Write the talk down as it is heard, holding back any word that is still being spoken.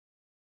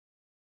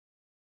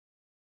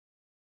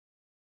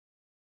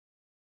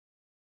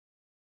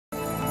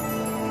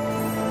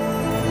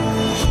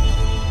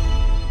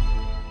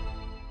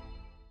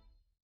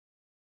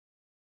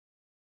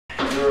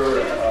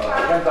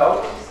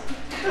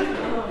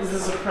Is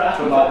this a crap?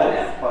 The novel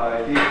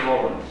by Dave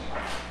Lawrence.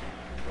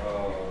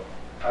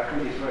 I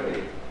think it's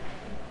ready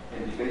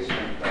in the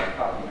basement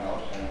copying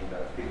house and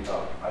pick it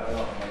up. I don't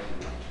know how much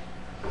it is.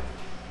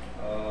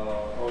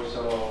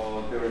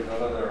 Also, there is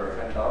another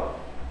handout.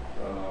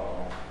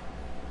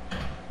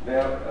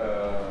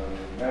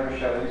 Mary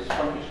Shelley's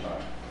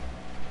Frankenstein.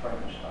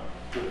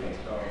 Good thing.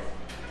 So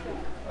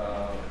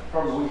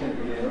probably we can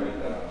begin with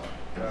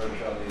Mary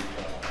Shelley's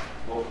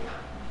book.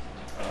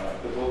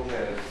 The book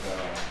has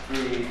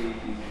three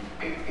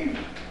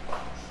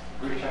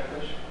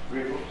chapters,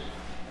 3 books.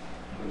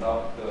 The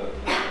novel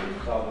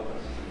consists of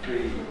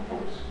 3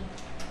 books.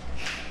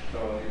 So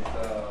it's a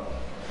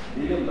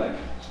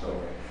medium-length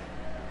story,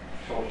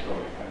 short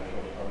story, kind of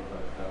short story.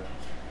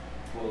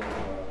 But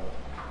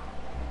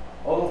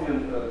all of you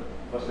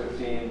must have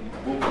seen the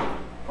movie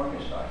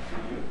Frankenstein,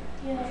 did you?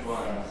 Yes. Which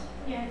one?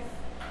 Yes.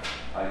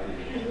 I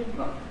did.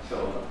 So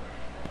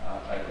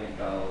I think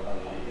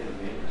it'll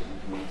be interesting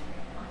to me.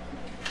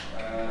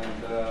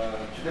 And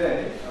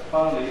today,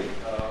 finally,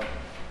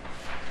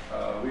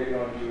 we're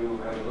going to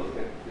have a look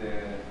at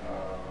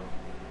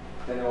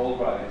Daniel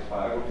Albright's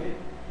biography, a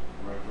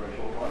very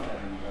short one,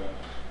 and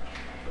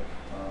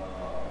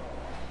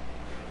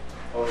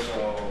also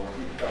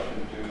introduction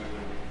to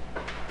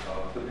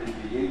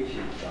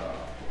WBH's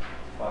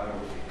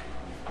biography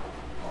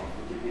on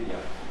Wikipedia.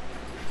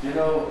 You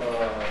know,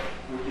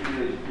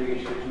 Wikipedia is a big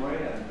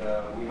dictionary, and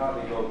we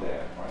hardly go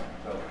there, right?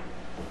 So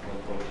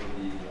we'll go to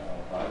the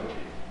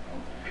biography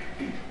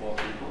of 4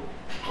 people.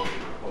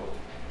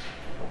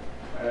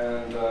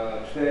 And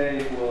today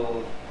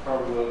we'll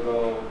probably go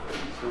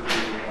to the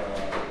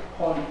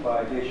point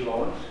by Dave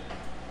Lawrence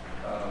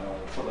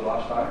for the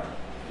last time,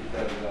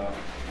 because a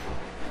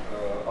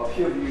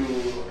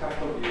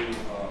couple of you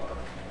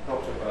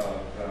talked about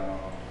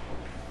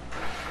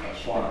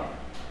Swan,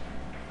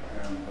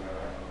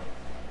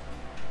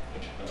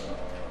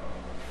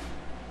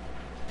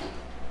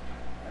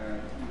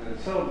 and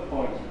some of the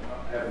points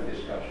haven't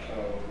discussed, so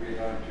we're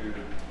going to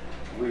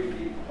read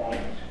the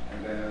points, and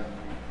then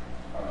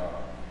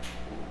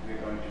we're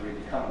going to read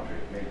the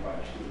commentary made by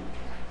the student.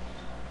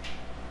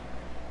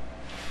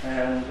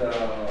 And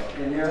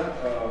in here,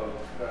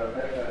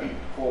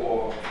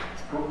 for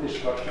group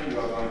discussion, you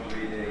are going to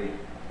read a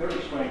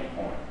very strange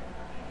poem.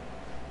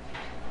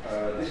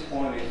 This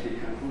poem is the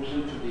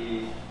conclusion to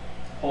the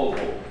whole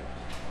book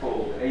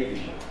called A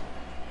Vision.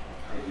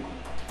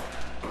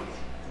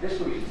 This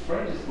book is the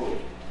strangest book,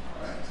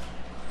 right?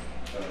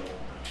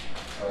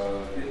 So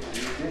it's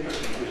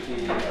interesting to see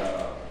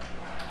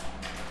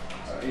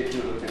if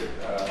you look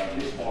at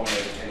this poem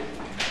as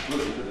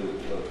look into the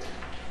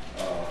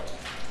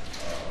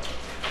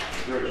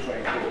very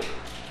strange book.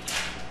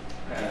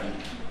 And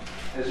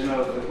as you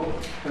know, the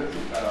book has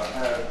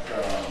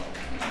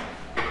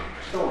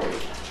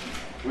stories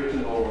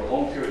written over a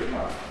long period of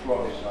time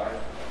throughout his life.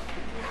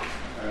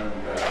 And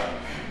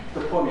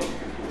the poem is the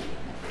conclusion.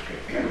 So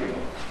it's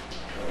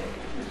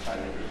kind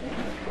of interesting.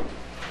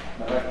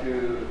 I'd like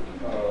to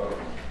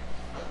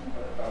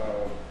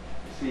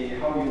see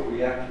how you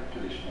react to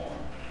this poem,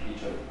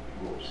 each of the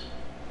groups.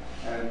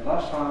 And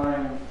last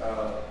time,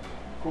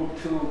 group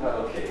 2 got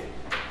okay.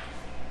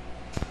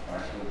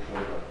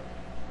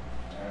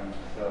 And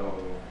so,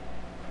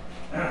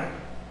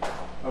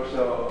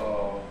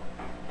 also,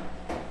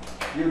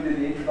 you did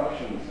the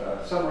introductions,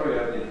 summary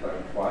of the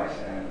introduction twice,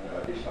 and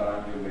this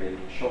time you made it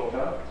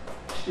shorter.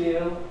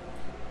 Still,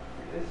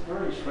 it's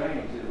very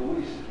strange.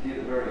 Louis did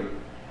a very,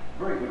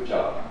 very good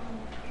job.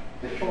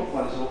 The short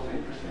one is also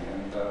interesting,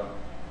 and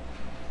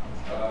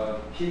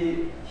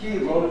he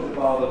wrote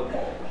about a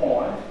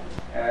poem,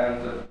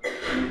 and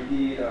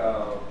the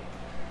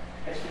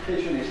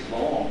expectation is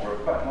long, or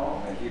quite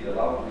long, and he did a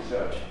lot of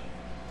research.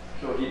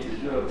 So he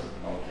deserves,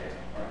 okay,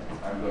 right?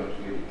 I'm going to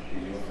read it to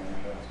you.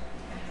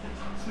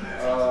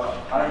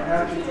 I'm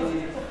happy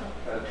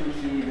to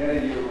see many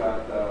of you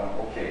at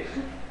okay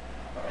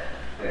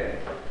today,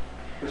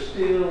 but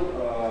still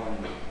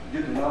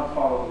you do not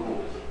follow the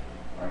rules,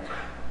 right?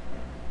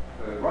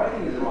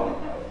 Writing is a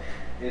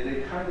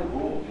kind of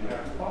rule you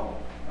have to follow.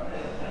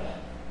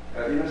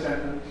 Right? In a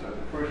sentence,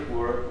 the first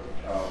word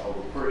of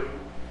the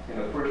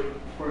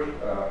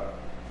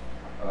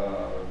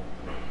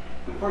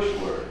first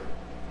word,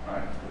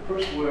 right? The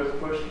first word,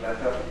 first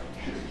letter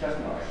should be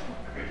capitalized,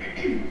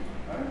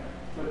 right?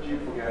 But you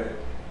forget it.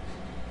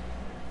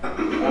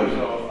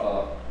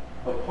 Also,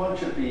 a point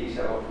should be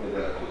set off with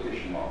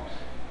quotation marks.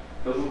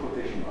 Double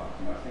quotation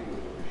marks, not single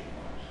quotation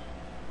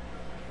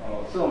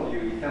marks. Some of you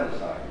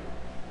italicize it.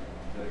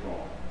 That's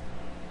wrong.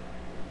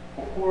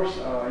 Of course,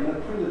 in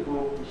a printed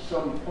book,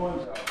 some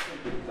points are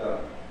printed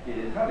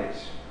in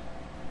italics.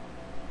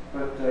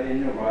 But in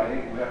your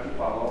writing, we have to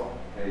follow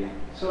a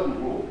certain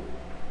rule,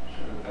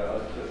 a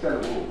set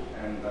of rules,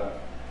 and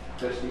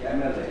that's the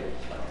MLA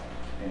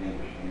in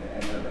English, in the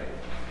MLA,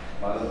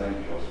 Mother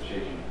Language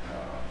Association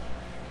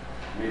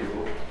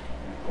rule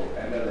called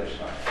MLA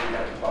style. So you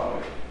have to follow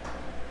it.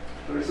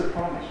 So it's a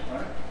promise,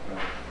 right?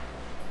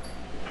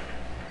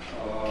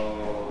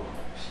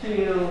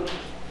 Still,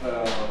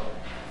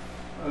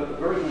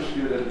 virgin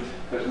student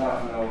does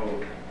not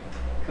know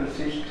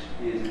consist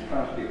is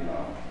transitive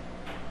noun,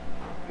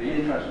 the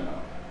intransitive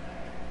noun.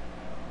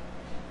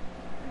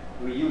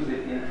 We use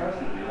it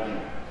intransitively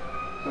only.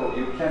 So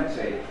you can't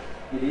say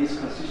it is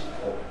consist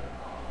of,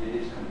 it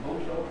is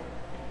composed of.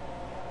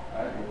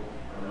 Right?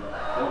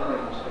 Don't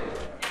make mistakes.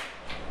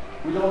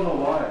 We don't know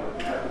why, but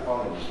we have to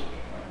follow this.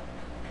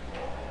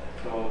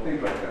 So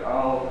things like that.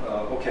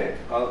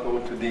 I'll go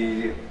to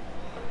the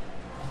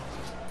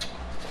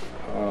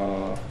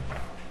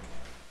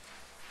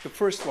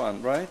first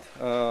one, right?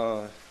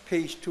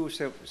 Page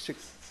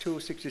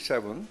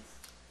 267.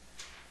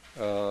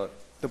 The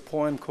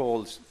poem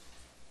called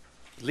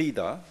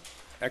Leda.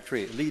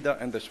 Actually, Leda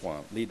and the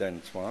Swan. Leda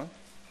and the Swan.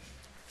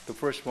 The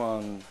first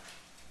one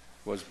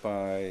was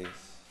by.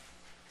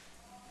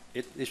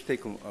 It is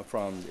taken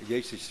from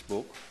Yeats's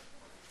book,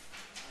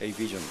 A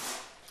Vision.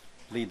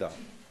 Leda.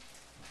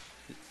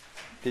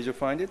 Did you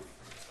find it?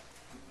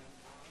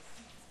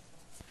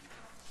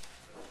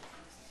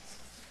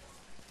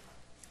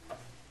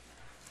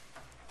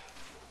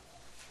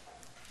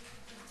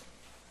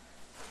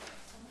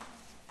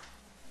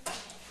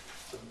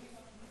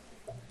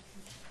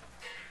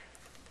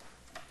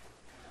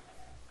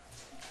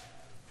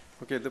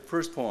 Okay, the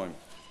first poem,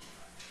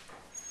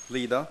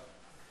 Leda,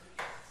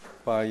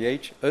 by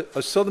Yeats.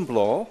 A sudden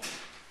blow,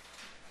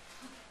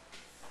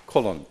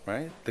 colon,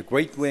 right? The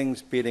great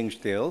wings beating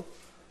still.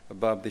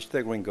 Above the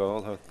staggering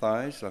girl, her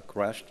thighs are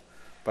crushed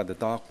by the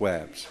dark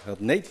webs. Her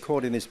nape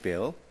caught in his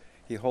bill,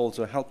 he holds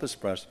her helpless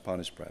breast upon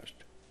his breast.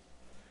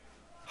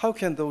 How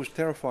can those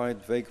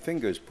terrified, vague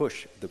fingers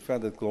push the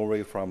feathered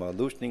glory from her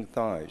loosening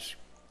thighs?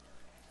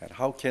 And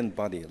how can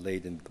body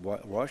laid in the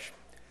rush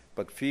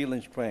but feel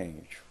the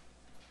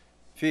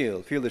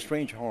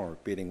strange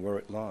heart beating where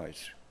it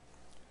lies?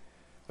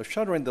 A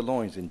shudder in the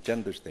loins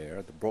engenders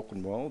there the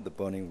broken wall, the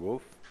burning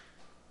roof,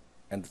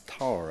 and the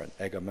tower and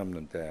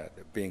Agamemnon dead,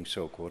 being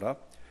so caught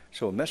up,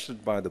 so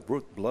mastered by the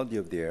brute blood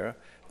of the air,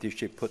 did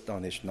she put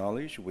on his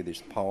knowledge with his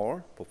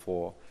power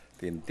before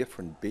the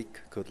indifferent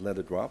beak could let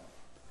it drop.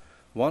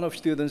 One of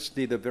students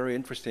did a very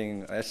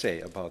interesting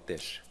essay about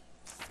this,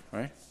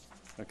 right?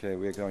 Okay,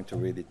 we're going to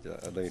read it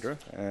later.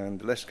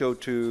 And let's go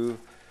to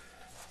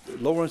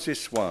Lawrence's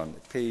Swan,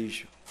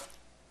 page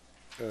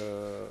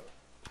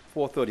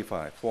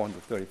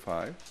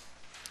 435.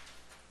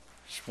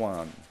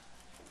 Swan.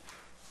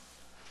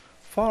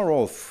 Far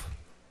off,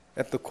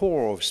 at the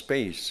core of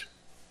space,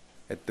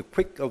 at the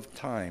quick of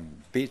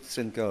time, beats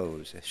and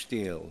goes,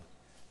 still,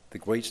 the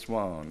great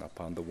swan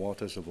upon the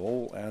waters of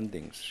all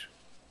endings.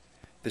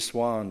 The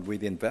swan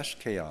within vast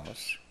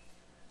chaos,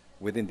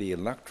 within the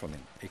electron.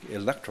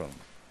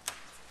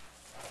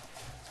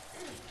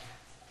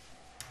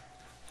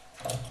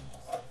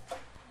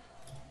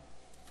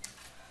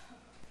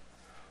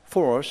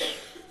 For us,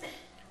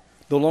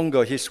 no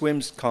longer he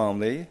swims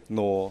calmly,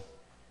 nor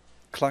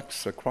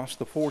clucks across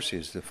the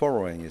forces,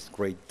 furrowing his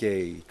great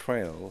gay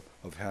trail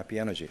of happy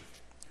energy.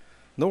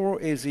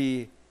 Nor is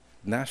he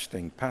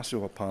nesting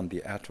passive upon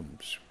the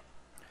atoms,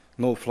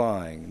 nor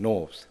flying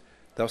north,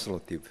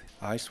 desolative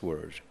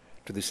icewards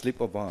to the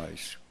sleep of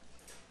ice,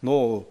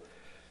 nor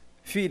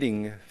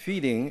feeding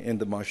in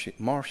the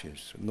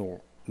marshes,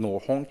 nor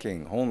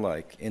honking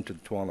horn-like into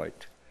the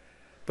twilight.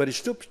 But he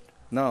stoops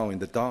now in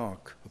the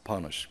dark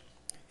upon us.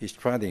 He's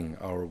treading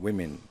our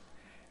women,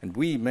 and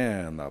we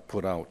men are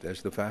put out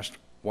as the vast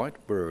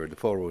white bird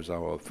follows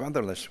our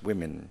featherless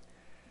women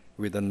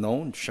with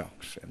unknown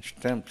shocks and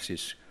stamps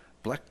his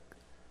black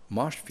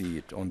marsh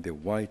feet on the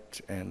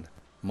white and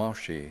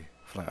marshy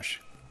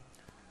flesh.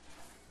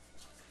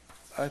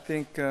 I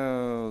think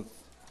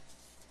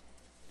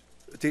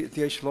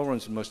T.H.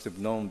 Lawrence must have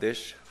known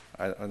this.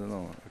 I don't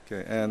know.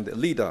 Okay, and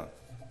Leda.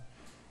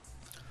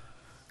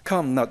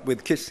 Come not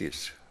with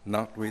kisses,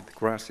 not with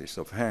grasses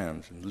of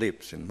hands and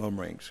lips and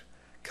murmurings.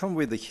 Come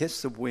with the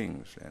hiss of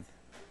wings and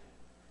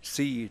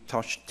see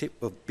touch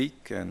tip of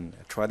beak and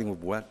treading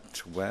of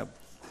wet web,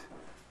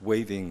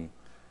 waving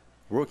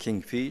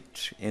working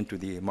feet into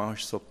the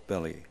marsh soap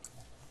belly.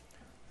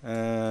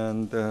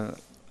 And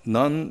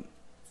none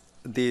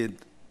did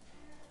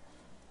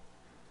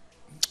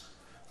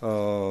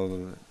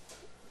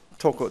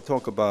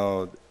talk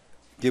about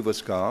give us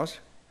scars.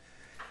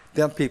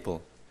 There are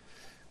people,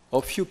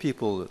 a few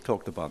people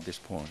talked about this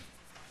poem.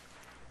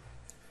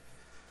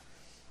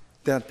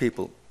 Dead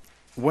people.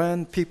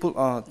 When people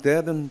are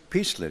dead and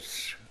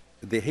peaceless,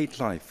 they hate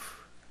life.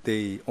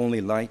 They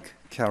only like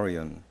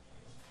carrion.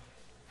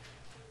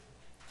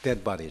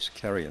 Dead bodies,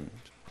 carrion.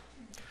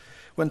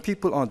 When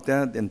people are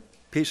dead and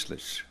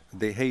peaceless,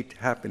 they hate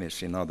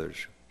happiness in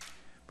others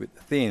with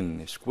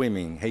thin,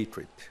 screaming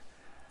hatred,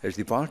 as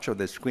the vulture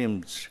that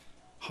screams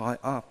high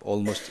up,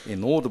 almost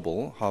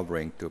inaudible,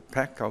 hovering to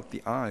peck out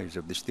the eyes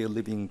of the still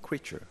living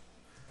creature.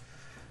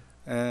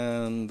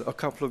 And a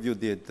couple of you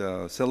did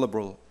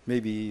cerebral,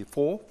 maybe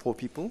four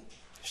people,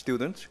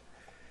 students,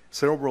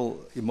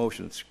 cerebral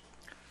emotions.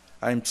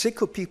 I'm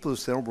sick of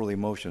people's cerebral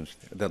emotions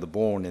that are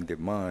born in their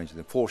minds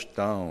and forced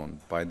down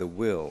by the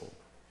will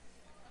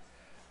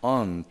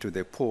onto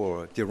their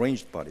poor,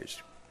 deranged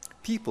bodies.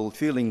 people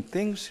feeling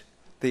things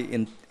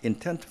they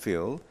intend to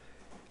feel,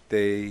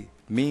 they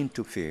mean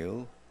to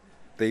feel,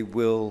 they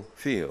will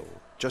feel,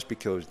 just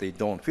because they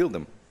don't feel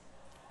them.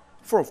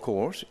 For of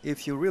course,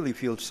 if you really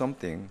feel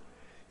something,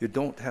 you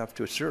don't have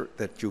to assert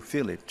that you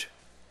feel it.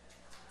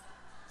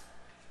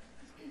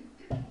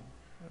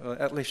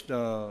 At least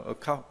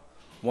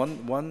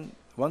one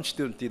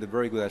student did a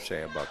very good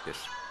essay about this.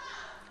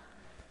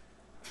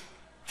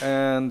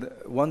 And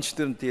one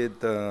student did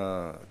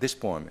this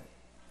poem,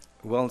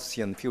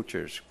 Welsian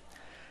Futures.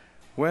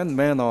 When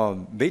men are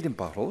maiden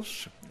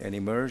bottles and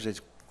emerge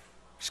as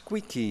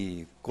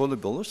squeaky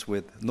gullibles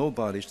with no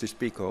bodies to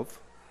speak of,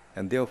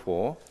 and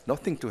therefore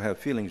nothing to have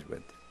feelings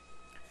with,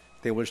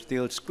 they will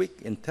still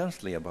squeak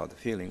intensely about the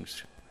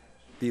feelings.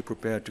 Be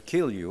prepared to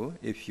kill you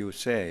if you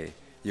say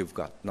you've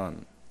got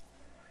none.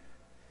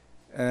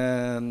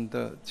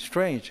 And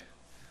strange,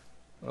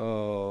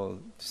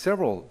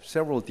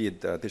 several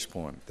did this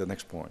poem, the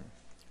next poem,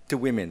 to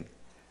women,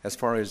 as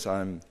far as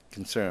I'm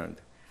concerned.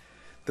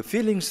 The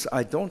feelings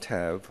I don't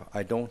have,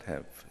 I don't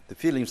have. The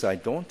feelings I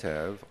don't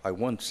have, I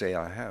won't say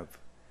I have.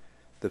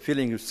 The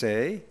feelings you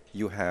say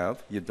you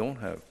have, you don't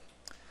have.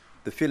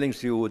 The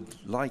feelings you would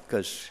like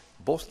us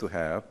both to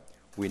have,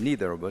 we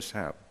neither of us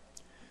have.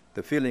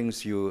 The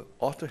feelings you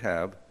ought to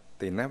have,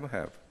 they never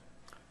have.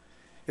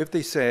 If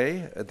they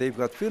say they've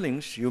got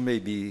feelings, you may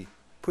be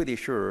pretty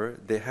sure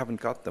they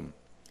haven't got them.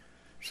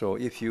 So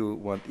if you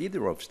want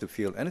either of us to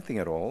feel anything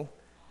at all,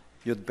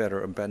 you'd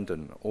better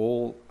abandon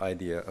all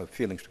idea of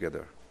feelings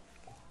together.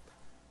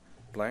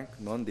 Blank,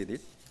 none did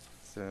it,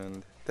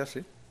 and that's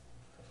it.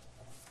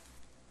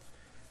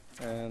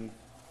 And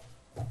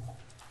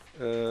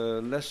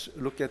let's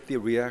look at the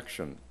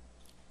reaction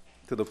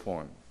to the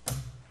poem.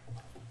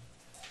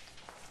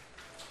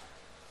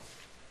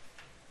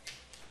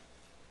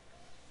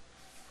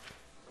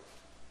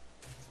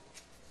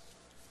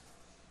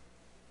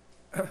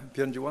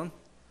 Byung-Ji-won?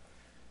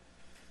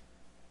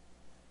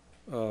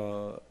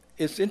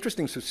 It's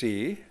interesting to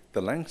see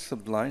the length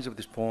of the lines of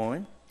this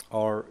poem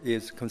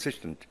is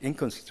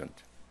inconsistent.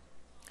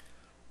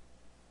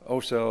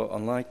 Also,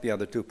 unlike the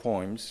other two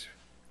poems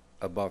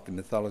about the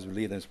mythology of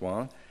Leda and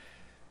Swan,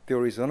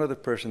 there is another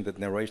person that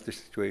narrates the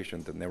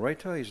situation. The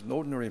narrator is an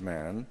ordinary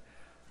man,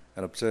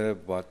 and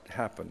observe what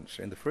happens.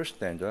 In the first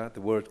stanza,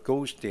 the word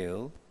 "go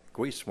still,"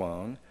 "great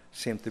swan,"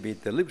 seem to be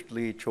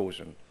deliberately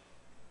chosen,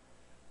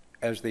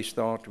 as they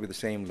start with the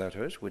same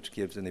letters, which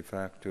gives an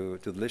effect to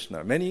the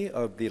listener. Many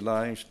of the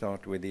lines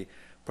start with the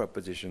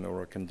preposition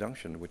or a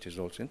conjunction, which is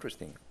also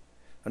interesting.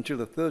 Until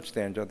the third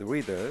stanza, the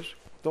readers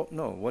don't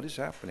know what is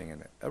happening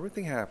in it.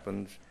 Everything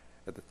happens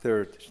at the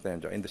third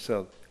stanza, in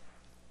the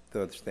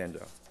third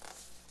stanza.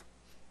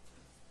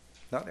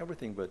 Not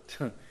everything, but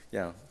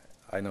yeah,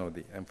 I know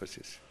the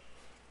emphasis.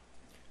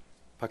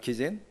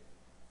 Park-Hee-jin?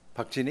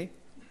 Park-Jinny?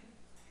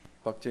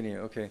 Park-Jinny,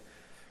 okay.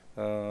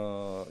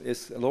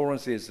 It's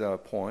Lawrence's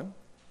poem,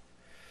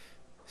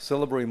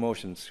 Cerebral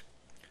Emotions.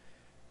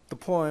 The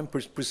poem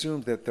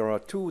presumes that there are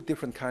two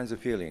different kinds of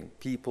feeling.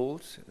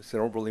 People's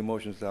cerebral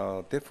emotions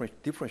are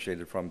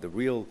differentiated from the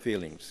real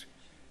feelings,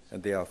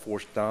 and they are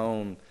forced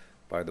down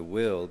by the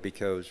will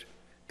because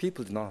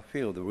people do not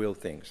feel the real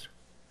things.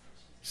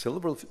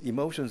 Cerebral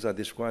emotions are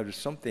described as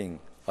something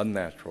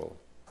unnatural,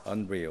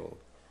 unreal,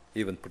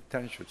 even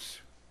pretentious.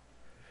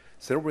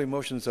 Cerebral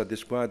emotions are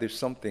described as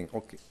something,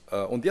 okay.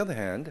 On the other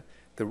hand,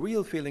 the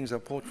real feelings are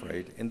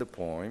portrayed in the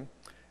poem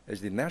as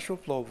the natural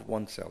flow of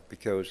oneself,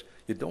 because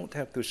you don't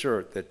have to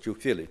assert that you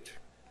feel it.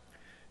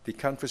 The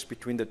contrast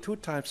between the two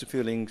types of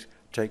feelings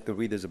take the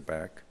readers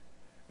aback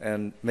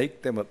and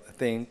make them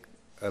think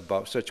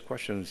about such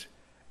questions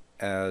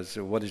as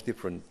what is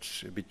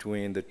different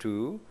between the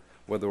two,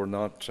 whether or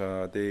not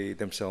they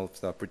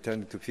themselves are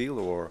pretending to feel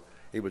or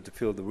able to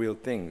feel the real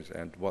things,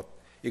 and what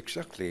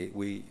exactly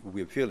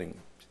we're feeling.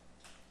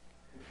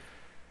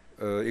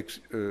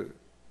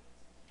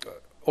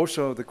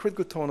 Also, the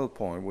critical tone of the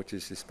poem, which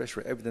is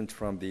especially evident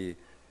from the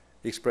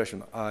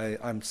expression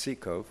I'm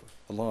sick of,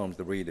 alarms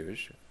the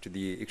readers to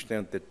the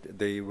extent that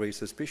they raise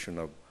suspicion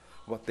of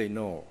what they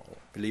know,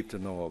 believe to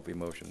know of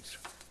emotions.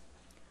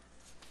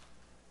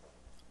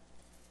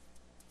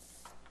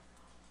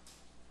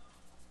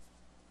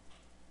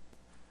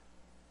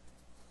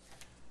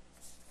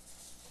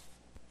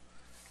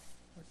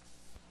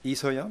 Lee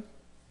So-yeon?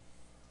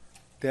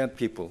 Dead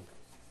people.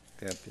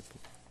 Dead people.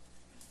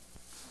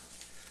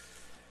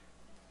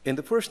 In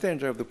the first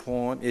stanza of the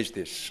poem is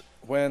this: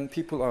 when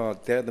people are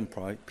dead and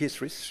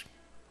peaceless,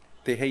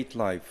 they hate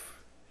life,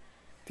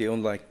 they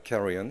don't like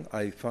carrion.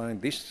 I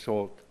find this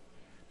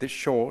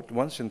short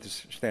one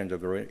sentence stanza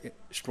very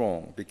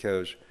strong,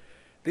 because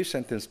this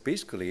sentence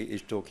basically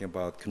is talking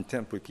about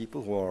contemporary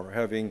people who are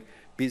having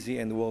busy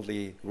and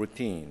worldly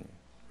routine.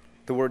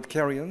 The word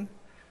carrion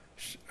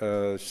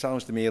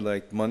sounds to me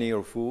like money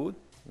or food,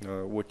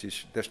 which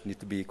is destined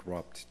to be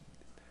corrupt.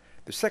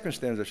 The second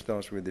stanza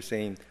starts with the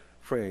same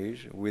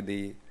phrase with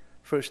the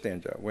first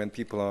stanza, when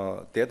people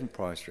are dead and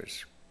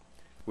priceless,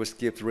 which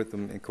gives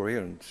rhythm and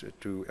coherence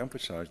to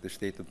emphasize the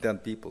state of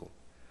dead people.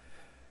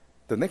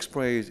 The next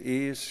phrase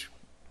is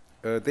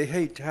They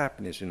hate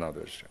happiness in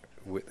others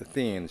with a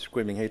thin,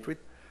 screaming hatred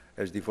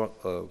as the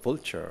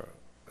vulture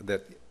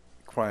that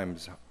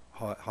climbs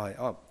high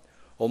up,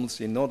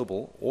 almost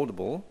inaudible,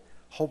 audible,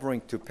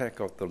 hovering to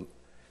peck out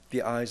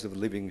the eyes of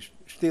a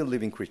still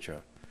living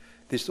creature.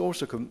 This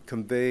also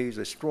conveys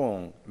a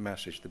strong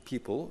message that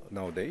people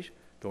nowadays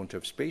don't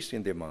have space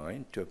in their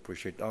mind to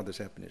appreciate others'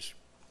 happiness,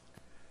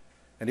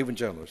 and even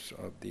jealous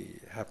of the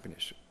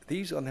happiness.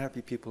 These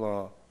unhappy people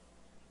are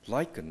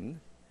likened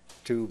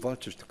to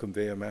vultures to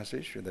convey a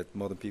message that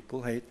modern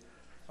people hate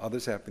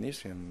others'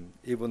 happiness and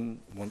even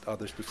want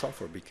others to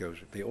suffer because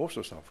they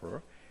also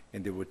suffer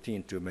in their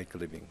routine to make a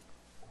living.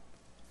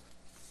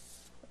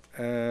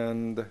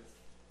 And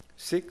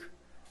sick,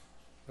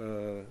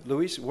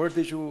 Luis, where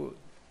did you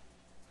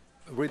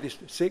read this?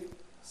 Sick?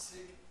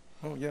 Sick.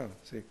 Oh yeah,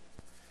 sick.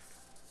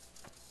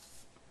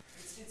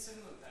 It's in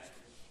the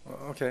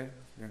package. Okay,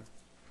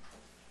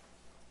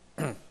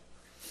 yeah.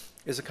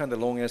 It's a kind of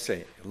long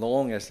essay,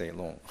 long.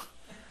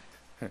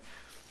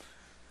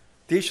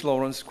 D.H.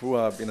 Lawrence grew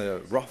up in a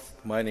rough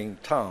mining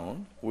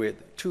town with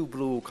two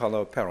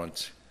blue-collar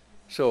parents.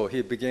 So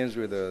he begins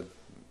with a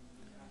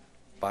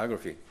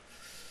biography.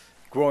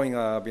 Growing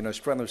up in a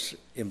strenuous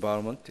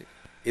environment,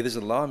 it is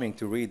alarming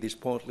to read this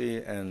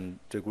poetry and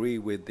to agree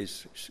with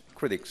his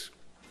critics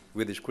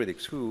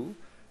who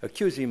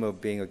accuse him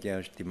of being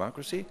against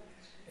democracy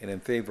and in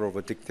favor of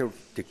a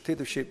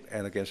dictatorship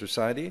and against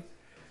society,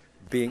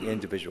 being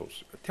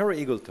individuals.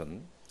 Terry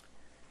Eagleton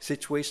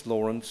situates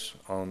Lawrence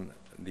on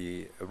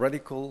the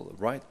radical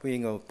right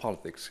wing of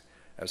politics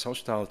as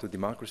hostile to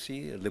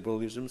democracy,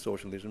 liberalism,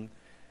 socialism,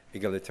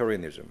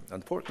 egalitarianism.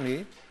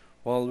 Unfortunately,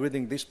 while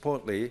reading his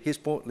poetry,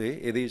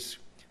 it is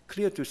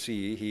clear to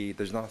see he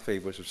does not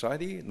favor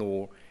society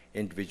nor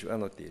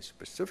individuality,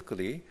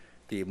 specifically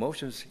the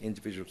emotions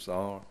individuals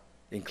are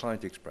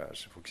inclined to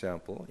express. For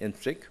example, in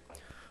Sick,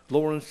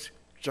 Lawrence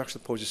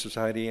juxtaposes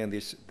society and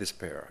its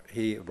despair.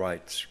 He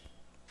writes,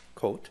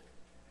 quote,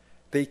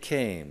 "They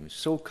came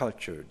so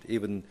cultured,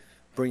 even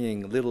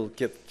bringing little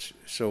gifts,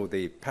 so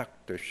they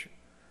packed a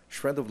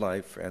shred of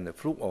life and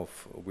flew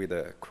off with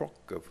a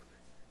crock of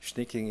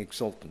sneaking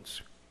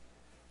exultance."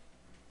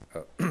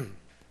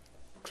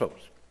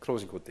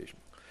 Closing quotation.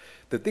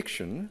 The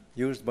diction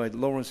used by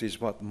Lawrence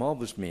is what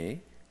marvels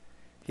me.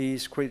 He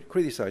is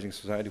criticizing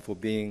society for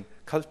being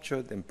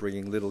cultured and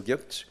bringing little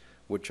gifts,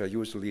 which are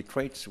usually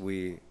traits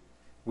we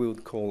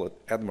would call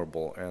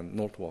admirable and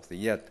noteworthy.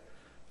 Yet,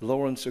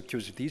 Lawrence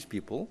accuses these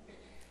people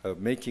of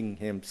making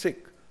him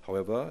sick.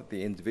 However,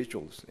 the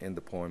individuals in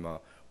the poem are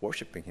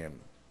worshipping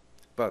him.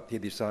 But he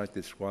decides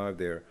to describe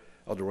their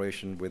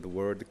adoration with the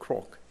word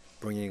croak,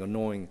 bringing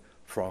annoying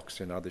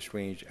frogs and other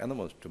strange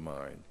animals to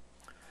mind.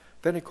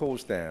 Then he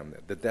calls them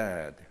the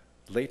dead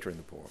later in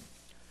the poem.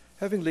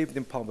 Having lived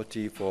in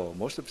poverty for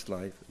most of his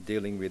life,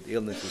 dealing with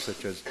illnesses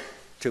such as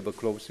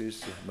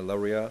tuberculosis,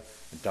 malaria,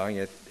 dying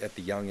at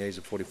the young age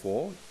of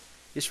 44,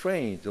 it's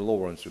strange that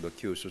Lawrence would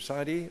accuse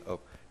society of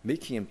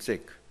making him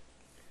sick.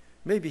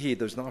 Maybe he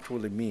does not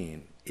really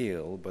mean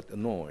ill, but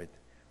annoyed.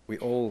 We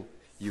all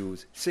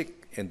use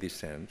sick in this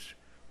sense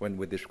when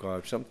we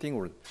describe something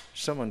or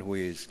someone who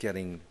is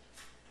getting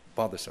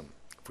bothersome.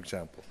 For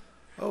example,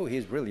 oh,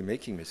 he's really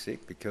making me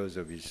sick because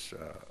of his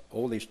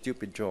all these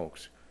stupid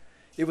jokes.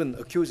 Even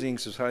accusing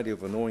society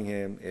of annoying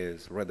him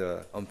is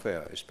rather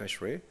unfair,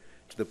 especially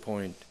to the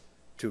point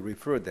to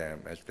refer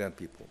them as bad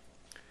people.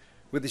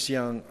 With this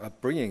young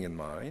upbringing in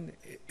mind,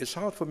 it's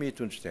hard for me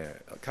to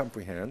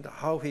comprehend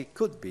how he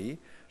could be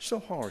so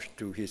harsh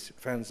to his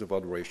fans of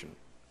adoration.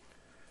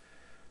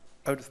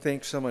 I would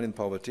think someone in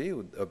poverty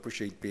would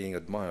appreciate being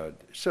admired.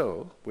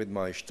 So, with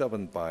my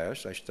stubborn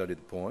bias, I studied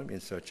the poem in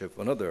search of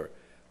another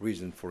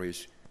reason for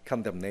his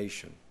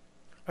condemnation.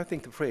 I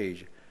think the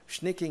phrase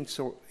sneaking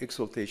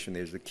exaltation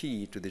is the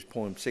key to this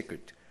poem's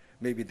secret.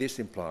 Maybe this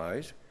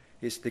implies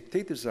his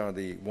dictators are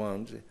the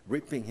ones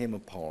ripping him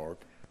apart,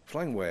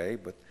 flying away,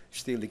 but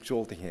still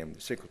exalting him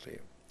secretly.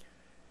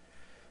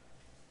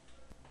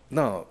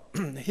 Now,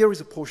 here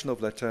is a portion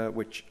of letter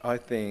which I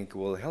think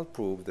will help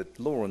prove that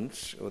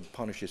Lawrence would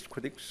punish his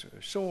critics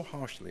so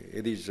harshly.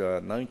 It is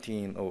a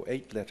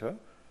 1908 letter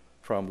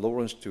from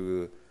Lawrence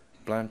to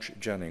Blanche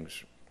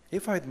Jennings.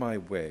 If I had my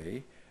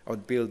way, I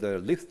would build a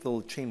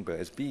lethal chamber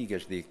as big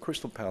as the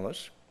Crystal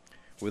Palace,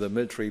 with a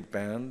military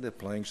band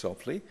playing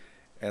softly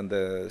and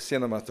the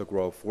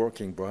cinematograph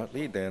working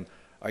brightly. Then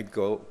I'd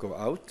go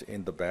out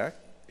in the back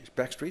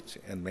streets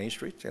and main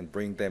streets and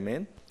bring them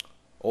in,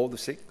 all the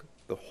sick,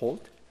 the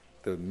halt,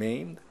 the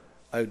maimed.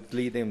 I would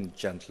lead them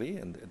gently,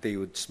 and they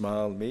would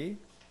smile me,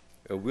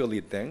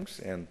 really thanks,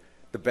 and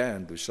the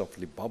band would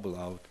softly bubble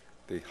out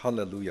the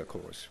Hallelujah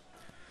chorus.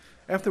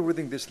 After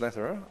reading this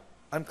letter,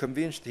 I'm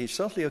convinced he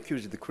subtly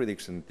accuses the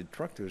critics and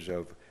detractors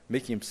of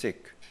making him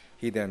sick.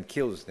 He then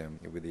kills them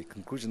with the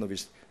conclusion of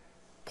his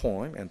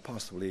poem and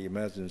possibly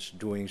imagines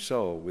doing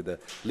so with a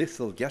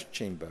lethal gas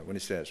chamber when he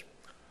says,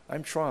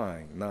 "I'm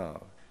trying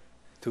now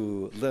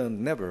to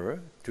learn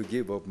never to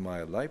give up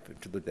my life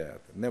to the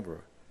death,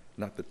 never,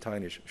 not the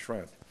tiniest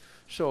shred."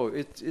 So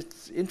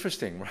it's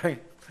interesting,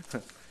 right?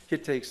 He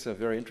takes a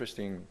very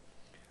interesting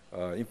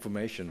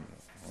information.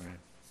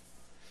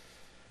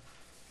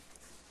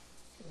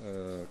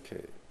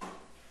 Okay.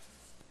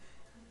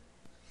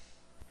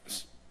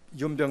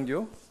 Yoon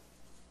Byung-gyo?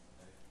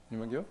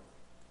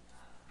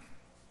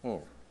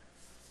 Oh.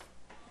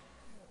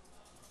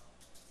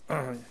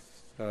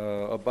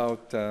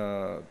 About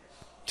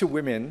two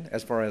women,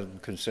 as far as I'm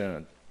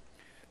concerned.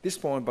 This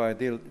poem by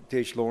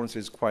D.H. Lawrence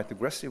is quite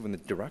aggressive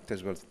and direct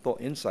as well as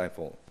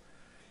insightful.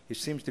 He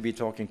seems to be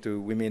talking to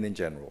women in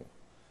general,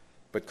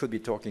 but could be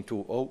talking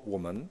to a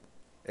woman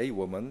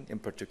in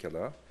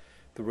particular.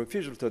 The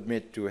refusal to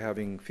admit to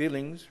having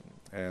feelings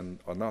and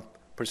are not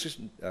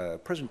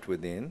present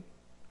within,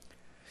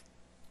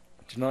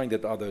 denying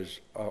that others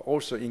are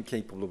also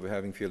incapable of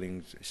having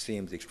feelings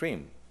seems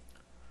extreme.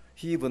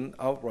 He even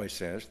outright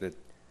says that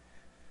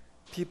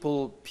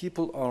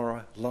people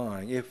are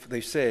lying if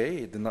they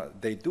say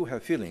they do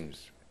have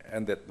feelings,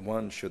 and that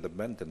one should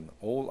abandon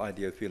all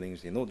idea of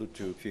feelings in order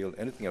to feel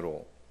anything at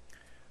all.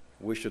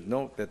 We should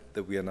note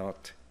that we are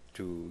not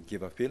to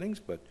give up feelings,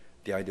 but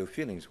the idea of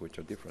feelings which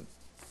are different.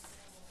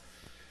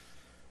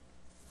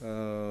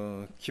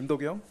 Kim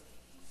Do-kyung?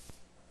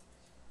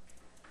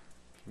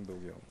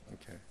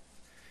 Okay.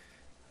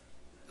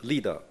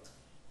 Leader.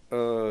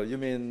 You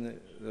mean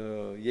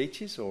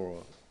Yeats's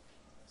or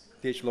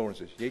D.H.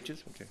 Lawrence's?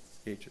 Yeats's? Okay,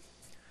 Yeats's.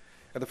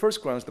 At the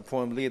first glance, the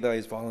poem Leda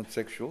is violent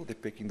sexual,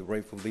 depicting the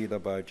rape of Leda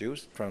by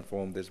Zeus,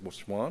 transformed as a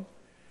swan.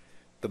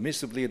 The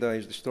myth of Leda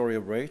is the story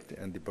of rape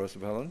and the birth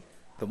of Helen,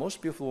 the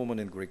most beautiful woman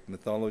in Greek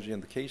mythology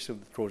in the case of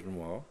the Trojan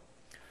War.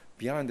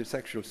 Behind the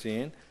sexual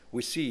scene,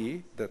 we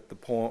see that the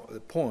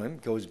poem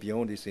goes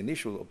beyond its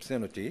initial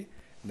obscenity,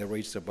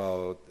 narrates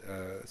about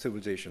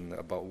civilization,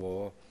 about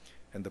war,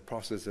 and the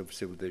process of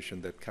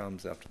civilization that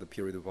comes after the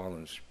period of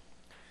violence.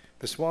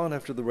 The swan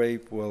after the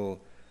rape will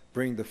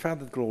bring the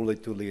feathered glory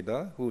to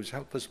Leda, whose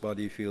helpless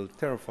body feels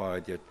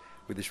terrified yet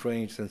with a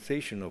strange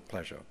sensation of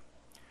pleasure.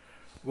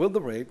 Will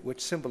the rape,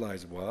 which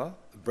symbolizes war,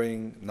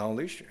 bring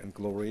knowledge and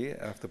glory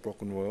after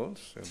broken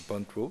walls, and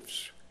burnt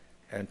roofs,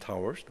 and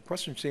towers? The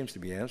question seems to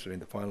be answered in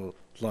the final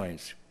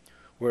lines,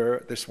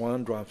 where the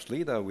swan drops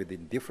Leda with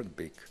indifferent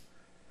beak.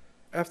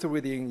 After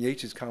reading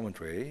Yeats's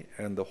commentary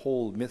and the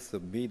whole myth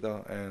of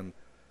Leda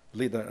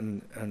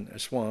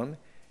and Swan,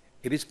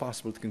 it is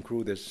possible to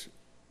conclude that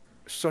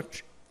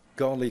such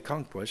godly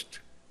conquest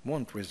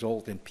won't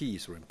result in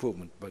peace or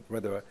improvement, but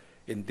rather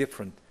in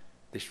different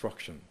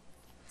destruction.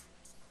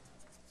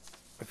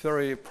 A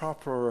very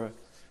proper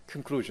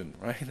conclusion,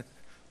 right?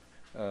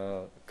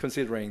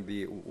 Considering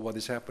what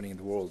is happening in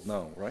the world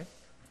now, right?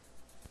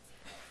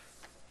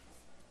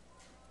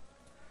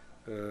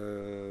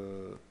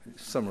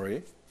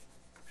 Summary.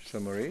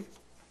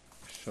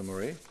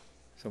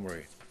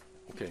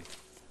 Okay.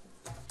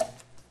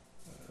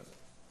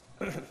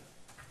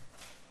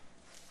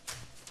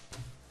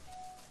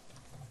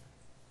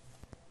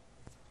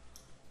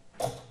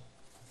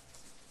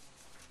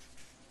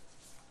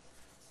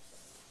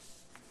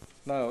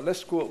 Now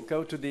let's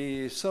go to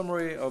the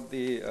summary of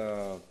the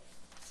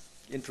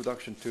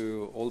introduction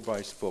to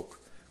Albright's book,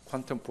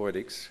 Quantum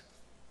Poetics.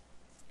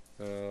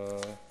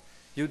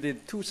 You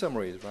did two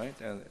summaries, right?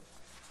 And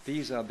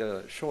these are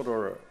the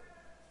shorter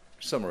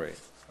summary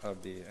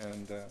of the,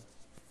 and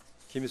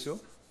Kim Il-soo?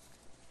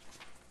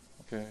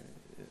 Okay,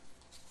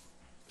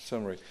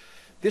 summary.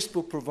 This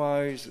book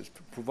provides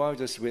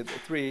us with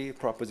three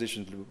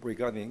propositions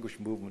regarding the English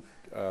movement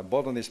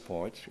botanist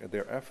poets,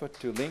 their effort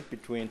to link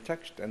between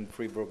text and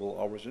free verbal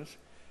origins,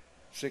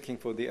 seeking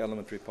for the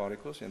elementary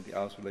particles and the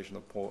oscillation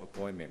of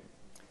poeming,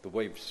 the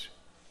waves,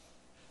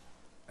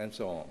 and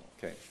so on.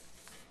 Okay,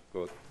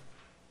 good.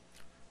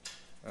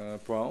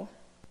 Brown?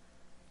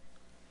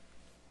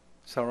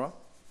 Sarah?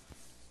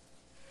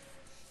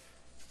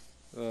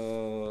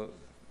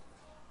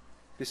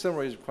 This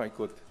summary is quite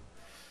good.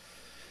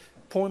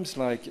 Poems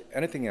like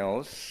anything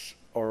else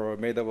are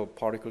made up of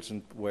particles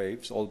and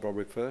waves. Albright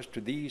refers to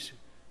these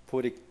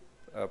poetic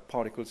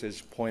particles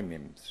as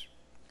poememes.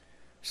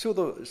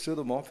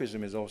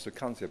 Pseudomorphism is also a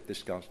concept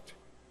discussed,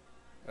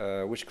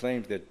 which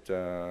claims that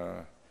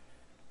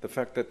the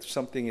fact that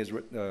something is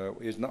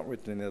not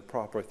written in the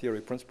proper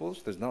theory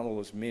principles does not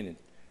always mean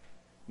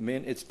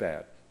it's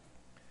bad.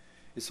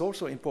 It's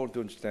also important to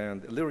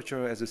understand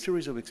literature as a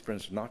series of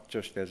experiences, not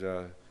just as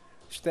a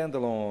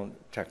standalone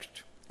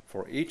text.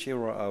 For each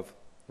era of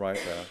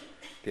writer,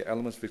 the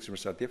elements of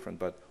experience are different,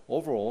 but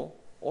overall,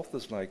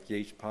 authors like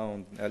Yeats,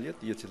 Pound, and Eliot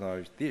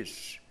utilize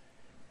this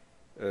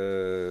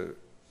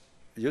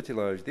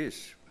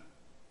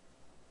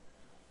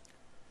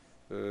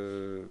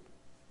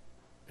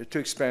to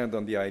expand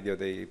on the idea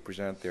they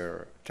present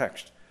their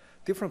text.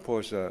 Different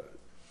poets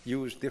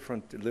use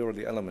different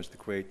literary elements to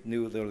create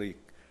new literary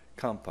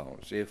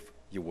compounds, if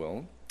you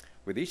will.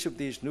 With each of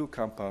these new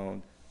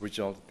compound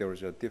results, there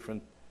is a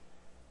different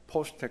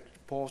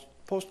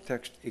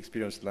post-text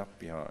experience left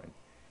behind.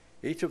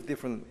 Each of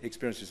different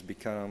experiences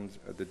becomes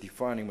the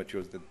defining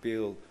materials that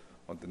build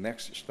on the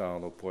next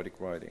style of poetic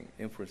writing,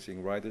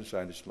 influencing writers and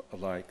scientists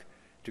alike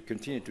to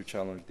continue to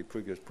challenge the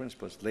previous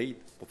principles laid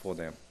before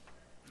them.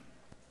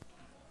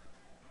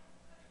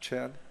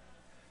 Chad?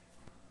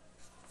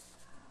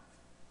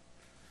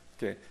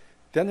 Okay.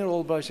 Daniel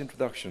Albright's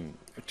introduction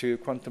to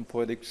quantum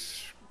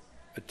poetics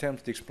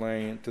attempts to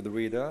explain to the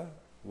reader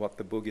what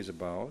the book is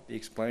about. He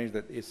explains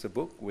that it's a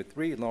book with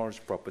three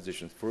large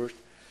propositions. First,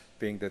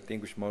 being that the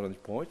English modern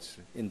poets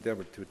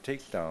endeavor to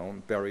take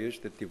down barriers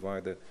that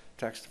divide the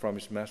text from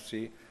its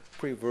messy,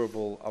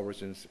 pre-verbal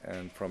origins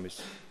and from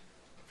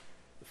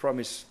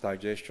its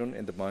digestion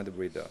in the mind of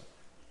the reader.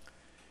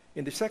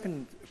 In the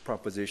second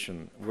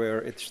proposition,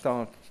 where it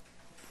starts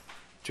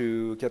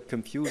to get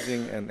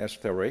confusing and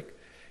esoteric,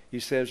 he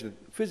says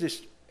that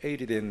physics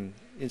aided in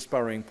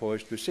inspiring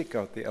poets to seek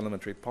out the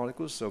elementary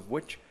particles of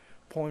which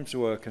poems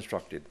were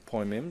constructed,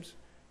 poememes,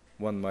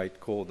 one might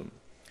call them.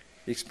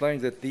 He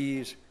explains that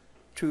these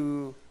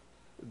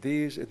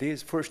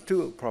first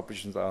two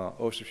propositions are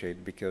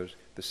associated because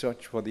the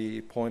search for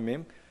the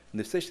poememe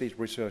necessitates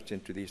research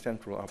into the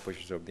central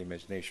operations of the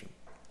imagination.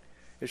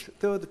 His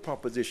third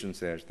proposition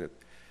says that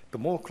the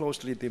more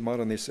closely the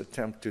modernists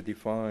attempt to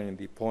define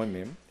the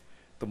poememe,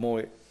 the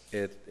more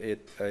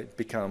it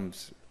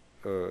becomes,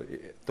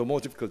 the more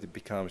difficult it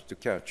becomes to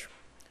catch.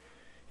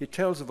 He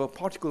tells of a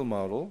particle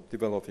model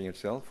developing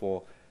itself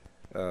for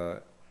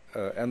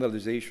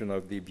analyzation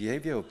of the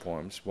behavior of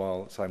poems,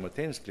 while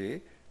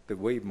simultaneously the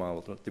wave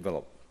model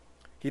developed.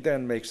 He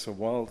then makes a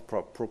wild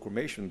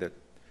proclamation that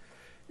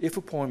if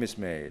a poem is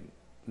made,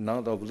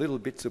 not of little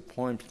bits of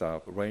poem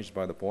stuff arranged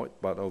by the poet,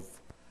 but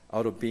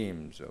out of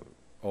beams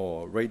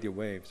or radio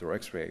waves or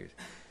X-rays,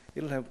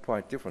 it'll have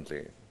quite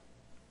differently.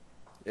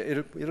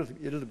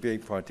 It'll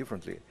behave quite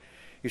differently.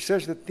 He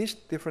says that this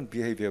different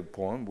behavior of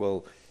poem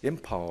will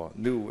empower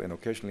new and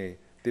occasionally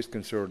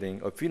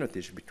disconcerting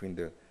affinities between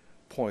the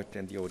poet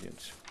and the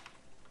audience.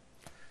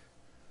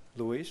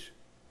 Louise?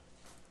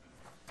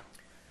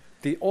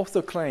 The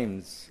author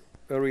claims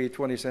early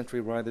 20th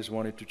century writers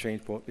wanted to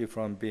change poetry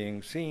from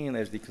being seen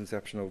as the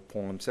conception of a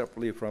poem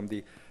separately from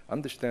the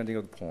understanding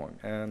of the poem.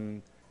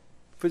 And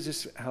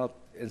physicists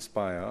helped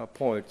inspire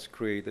poets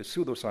create a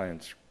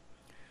pseudoscience.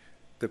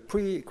 The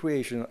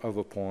pre-creation of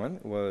a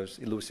poem was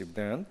elusive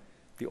then.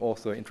 The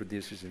author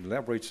introduces and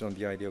elaborates on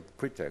the idea of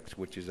pretext,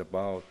 which is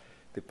about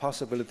the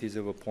possibilities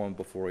of a poem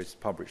before it's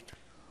published,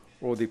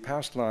 or the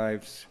past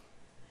lives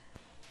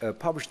a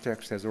published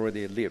text has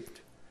already lived.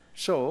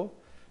 So,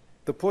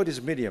 the poet is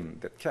a medium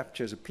that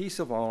captures a piece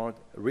of art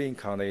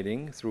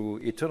reincarnating through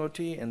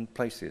eternity and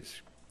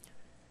places.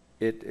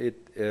 It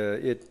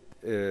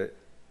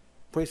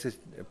places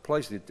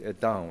it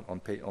down on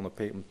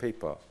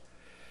paper.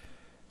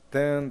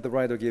 Then the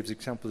writer gives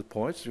examples of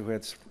poets who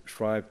had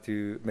strived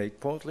to make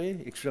poetry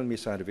extremely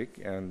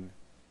scientific and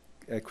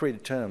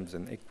create terms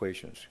and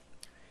equations.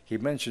 He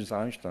mentions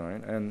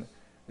Einstein and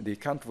the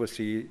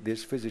controversy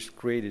this physics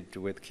created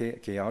with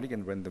chaotic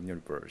and random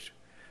universe.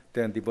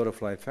 Then the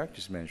butterfly effect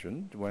is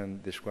mentioned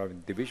when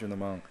describing division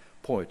among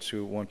poets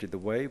who wanted the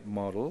wave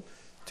model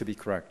to be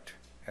correct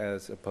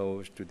as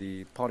opposed to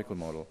the particle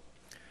model.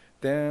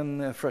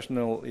 Then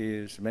Fresnel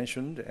is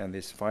mentioned and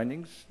his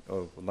findings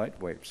of light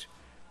waves.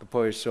 The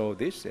poets saw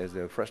this as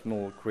a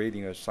Fresnel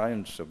creating a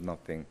science of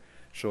nothing,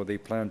 so they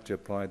planned to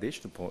apply this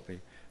to poetry.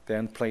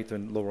 Then Plato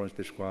and Lawrence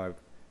described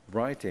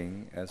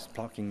writing as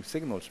plucking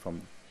signals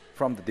from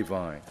the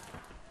divine.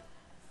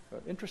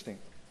 Interesting.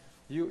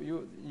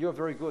 You're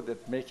very good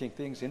at making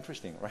things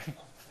interesting, right?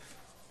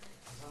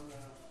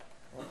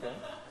 Okay.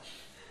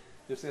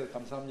 You say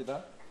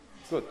감사합니다.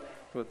 Good.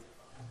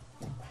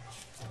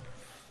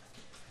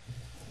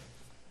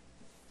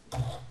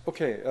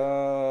 Okay,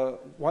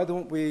 why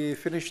don't we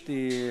finish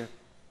the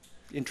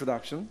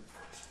introduction,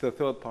 the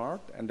third part,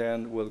 and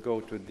then we'll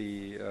go to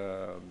the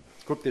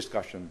group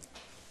discussion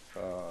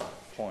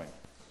point.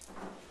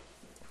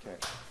 Okay.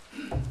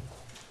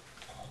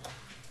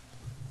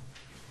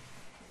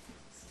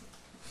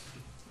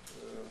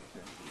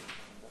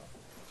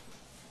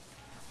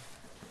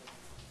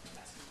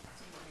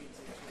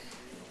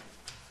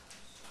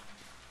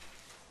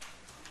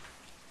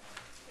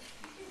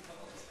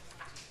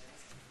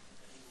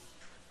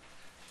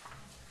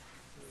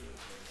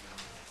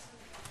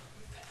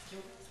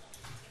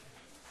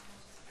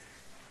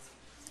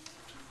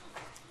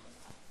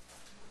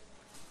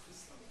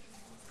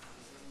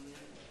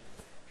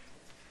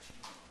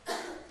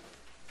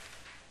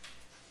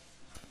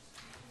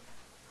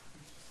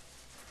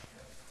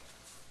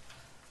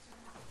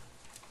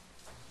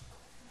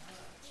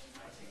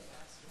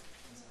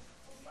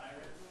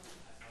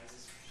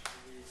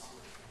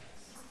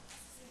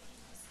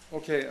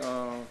 Okay,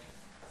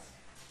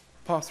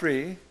 part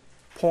 3,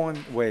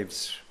 poem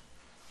waves,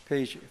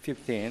 page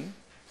 15.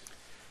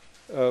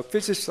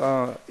 Physicists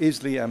are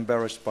easily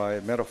embarrassed by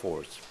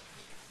metaphors,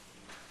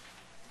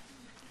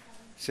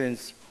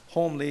 since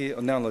homely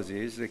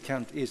analogies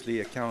can't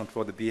easily account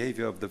for the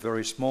behavior of the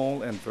very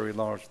small and very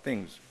large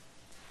things.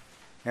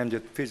 And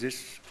yet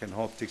physicists can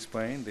hope to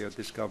explain their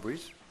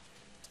discoveries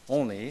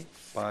only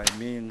by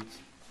means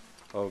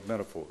of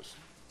metaphors.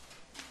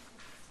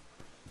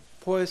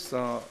 Poets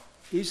are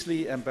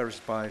easily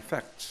embarrassed by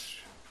facts.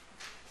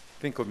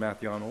 Think of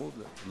Matthew Arnold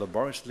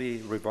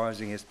laboriously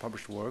revising his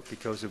published work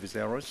because of his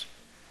errors,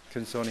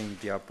 concerning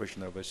the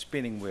operation of a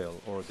spinning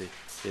wheel or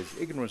his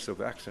ignorance of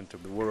the accent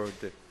of the word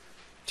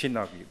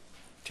tintagel,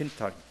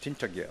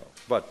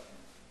 but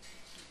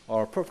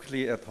are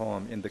perfectly at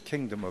home in the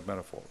kingdom of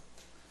metaphor.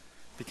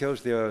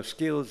 Because their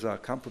skills are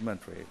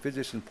complementary,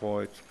 physicists and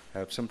poets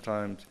have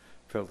sometimes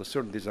felt a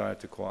certain desire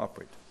to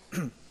cooperate.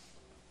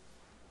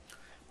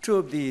 Two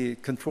of the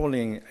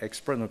controlling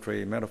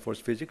explanatory metaphors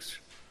physics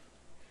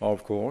are,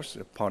 of course,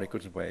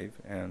 particles and wave,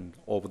 and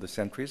over the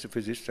centuries,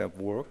 physicists have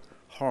worked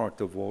hard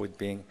to avoid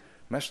being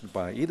mastered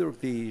by either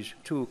of these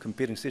two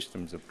competing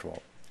systems of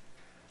thought.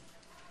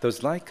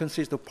 Does light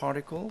consist of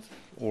particles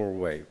or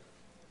wave?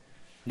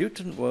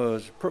 Newton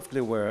was perfectly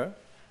aware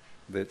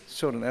that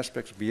certain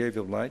aspects of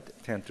behavior of light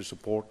tend to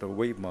support the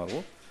wave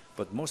model,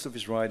 but most of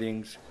his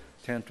writings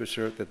tend to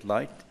assert that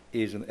light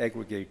is an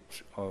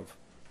aggregate of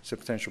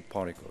substantial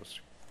particles.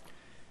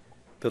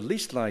 The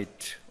least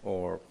light,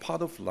 or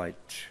part of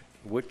light,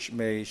 which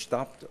may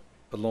stop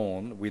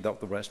alone without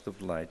the rest of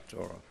the light,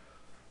 or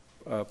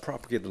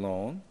propagate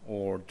alone,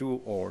 or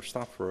do or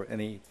suffer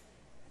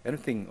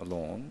anything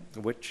alone,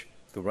 which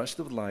the rest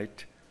of the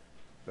light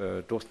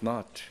doth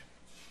not,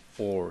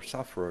 or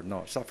suffers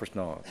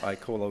not, I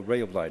call a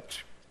ray of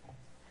light.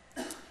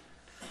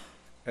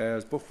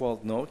 As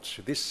Buchwald notes,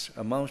 this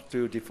amounts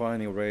to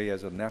defining a ray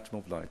as an atom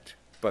of light.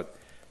 But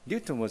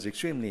Newton was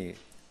extremely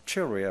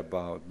chary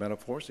about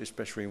metaphors,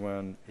 especially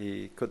when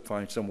he could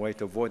find some way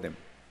to avoid them.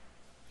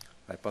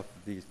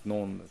 Hypothesis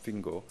non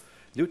fingo.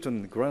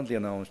 Newton grandly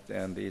announced,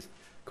 and it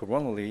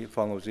corollary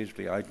follows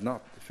easily, I do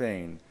not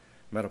feign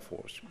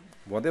metaphors.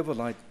 Whatever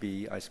light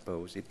be, I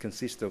suppose, it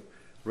consists of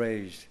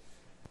rays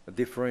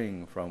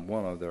differing from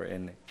one another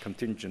in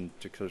contingent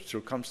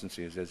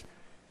circumstances as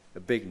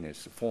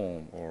bigness,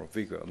 form, or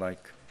vigor,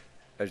 like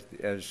as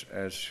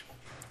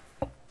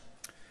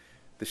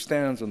the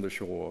sands on the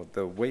shore,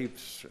 the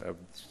waves of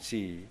the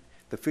sea,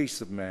 the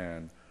face of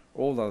man,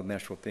 all other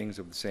natural things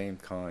of the same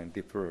kind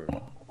differ.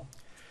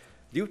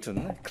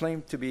 Newton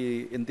claimed to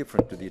be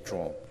indifferent to the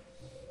drop.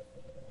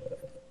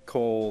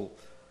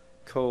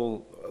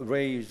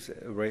 Rays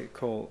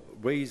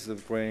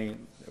of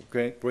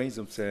grains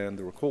of sand,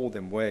 or call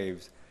them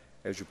waves,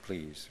 as you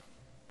please.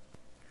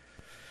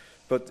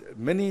 But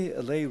many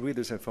lay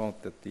readers have found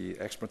that the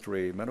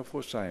explanatory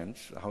metaphor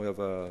science,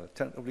 however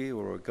tentatively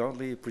or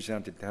godly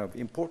presented, have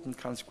important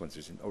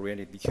consequences in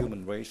orienting the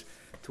human race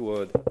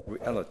toward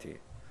reality.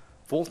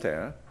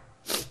 Voltaire,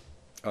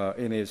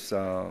 in his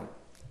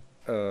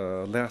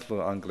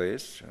L'Atlas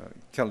Anglais,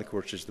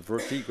 caricaturist the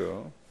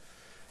vertigo,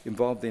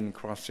 involved in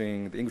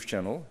crossing the English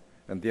Channel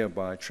and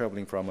thereby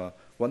traveling from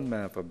one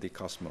map of the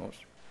cosmos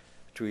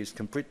to its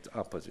complete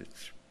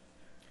opposites.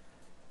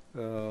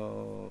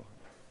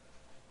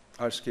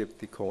 I'll skip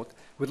the quote.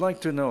 We'd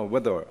like to know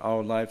whether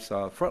our lives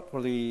are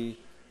fretfully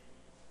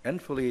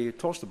and fully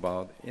tossed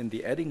about in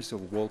the eddies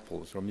of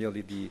whirlpools or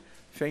merely the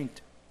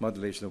faint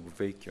modulation of a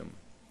vacuum.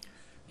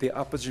 The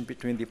opposition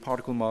between the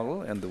particle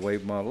model and the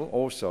wave model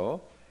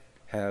also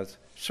has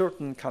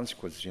certain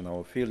consequences in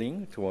our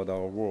feeling toward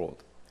our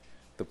world.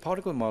 The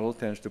particle model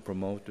tends to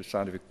promote the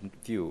scientific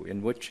view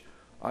in which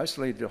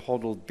isolated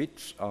huddled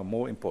bits are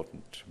more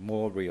important,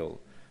 more real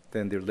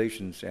than the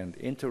relations and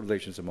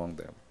interrelations among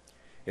them,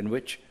 in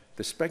which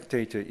the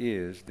spectator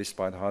is,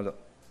 despite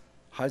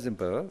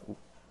Heisenberg,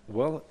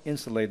 well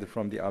insulated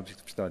from the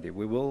object of study.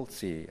 We will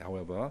see,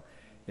 however,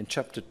 in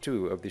Chapter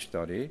 2 of this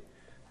study,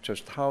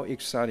 just how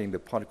exciting the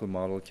particle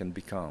model can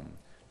become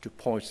to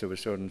poets of a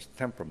certain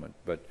temperament.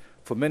 But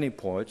for many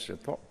poets, a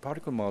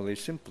particle model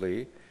is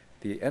simply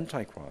the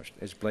Antichrist,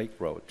 as Blake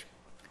wrote.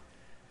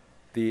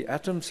 The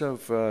atoms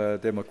of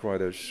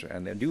Democritus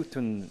and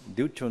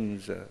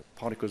Newton's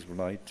particles of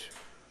light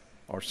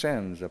are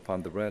sands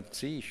upon the Red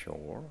Sea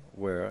shore,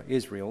 where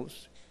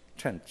Israel's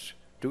tents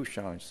do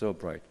shine so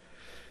bright.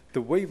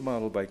 The wave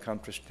model, by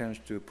contrast, tends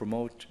to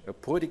promote a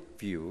poetic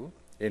view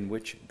in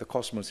which the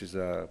cosmos is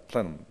a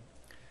plenum,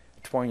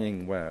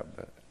 twanging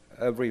web.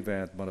 Every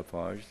event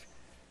modifies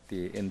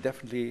the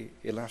indefinitely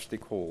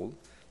elastic whole.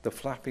 The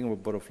flapping of a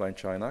butterfly in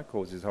China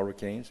causes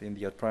hurricanes in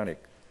the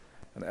Atlantic.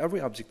 And every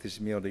object is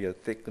merely a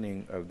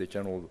thickening of the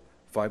general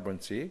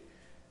vibrancy.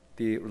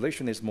 The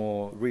relation is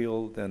more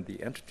real than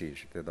the entities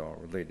that are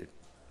related.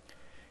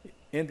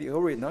 In the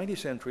early 19th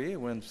century,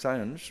 when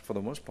science, for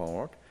the most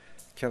part,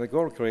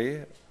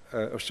 categorically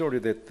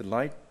asserted that the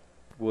light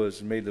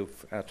was made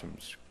of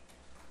atoms,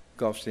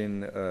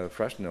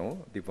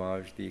 Gaussian-Fresnel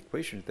devised the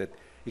equations that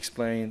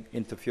explain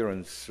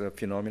interference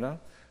phenomena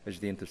as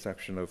the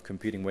intersection of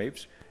competing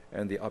waves,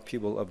 and the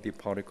upheaval of the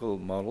particle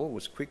model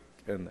was quick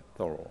and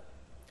thorough.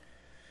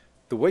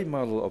 The wave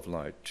model of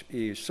light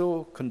is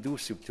so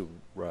conducive to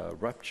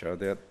rapture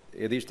that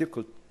it is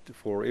difficult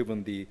for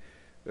even the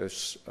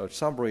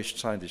somberest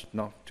scientist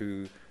not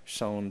to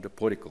sound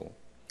poetical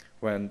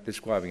when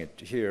describing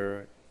it.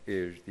 Here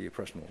is the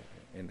Fresnel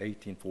in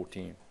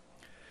 1814.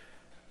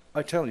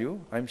 I tell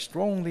you, I'm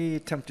strongly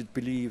tempted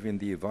to believe in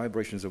the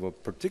vibrations of a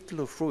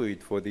particular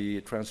fluid for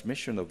the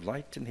transmission of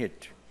light and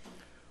heat.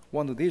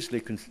 One would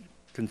easily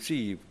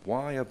conceive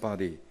why a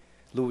body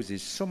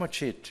loses so much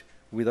heat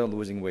without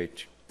losing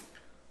weight.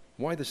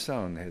 why the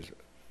sun has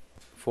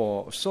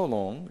for so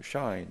long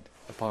shined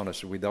upon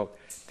us without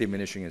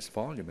diminishing its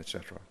volume,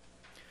 etc.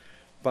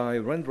 By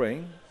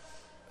rendering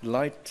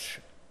light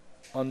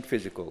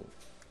unphysical,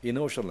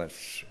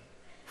 inertialess,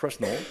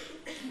 Fresnel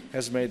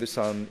has made the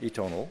sun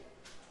eternal.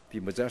 The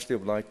majesty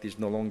of light is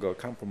no longer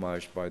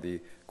compromised by the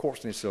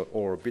coarseness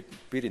or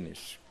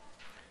bitterness.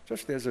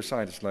 Just as a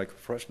scientist like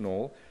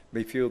Fresnel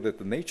may feel that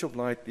the nature of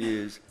light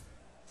is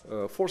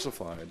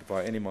falsified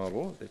by any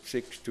model that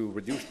seeks to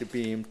reduce the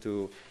beam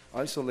to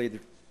isolated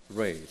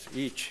rays,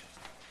 each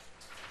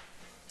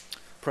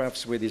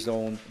perhaps with his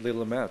own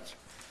little map.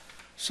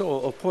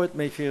 So a poet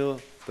may feel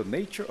the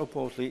nature of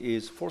poetry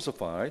is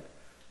falsified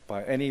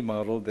by any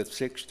model that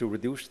seeks to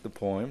reduce the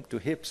poem to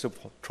heaps of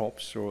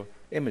tropes or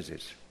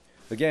images.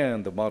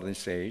 Again, the modern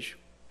sage,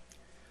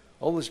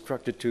 always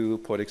attracted to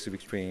poetics of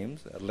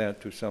extremes,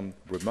 led to some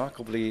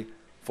remarkably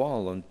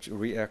violent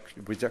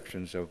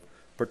rejections of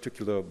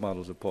particular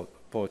models of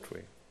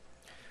poetry.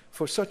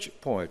 For such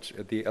poets,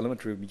 the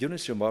elementary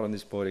unity of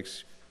modernist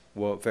poetics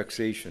were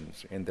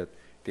vexations in that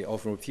they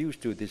often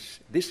refused to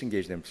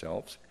disengage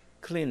themselves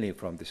cleanly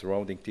from the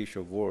surrounding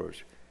tissue of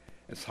words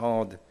as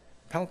hard,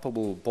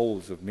 palpable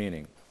balls of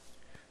meaning.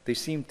 They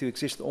seemed to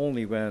exist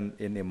only when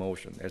in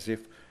emotion, as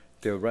if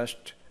their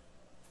rest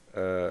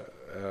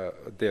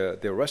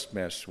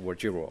mass were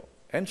zero.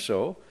 And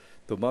so,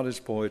 the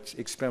modernist poets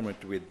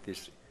experiment with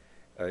these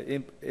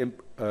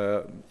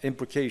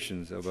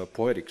implications of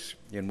poetics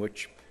in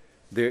which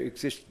there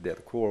existed at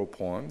the core of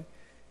poem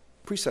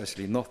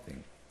precisely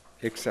nothing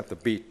except a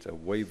beat, a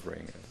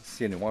wavering,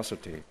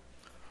 sinuosity,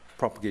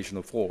 propagation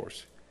of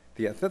force.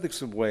 The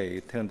aesthetics of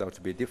way turned out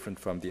to be different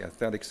from the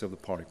aesthetics of the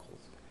particle.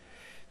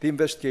 The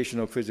investigation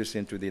of physics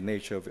into the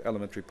nature of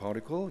elementary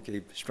particle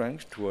gave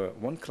strength to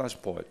one class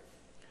poet,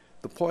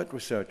 the poet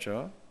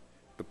researcher,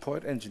 the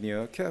poet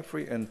engineer,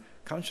 carefree and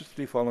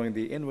consciously following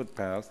the inward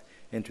path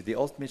into the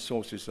ultimate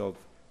sources of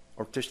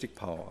artistic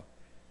power.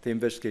 The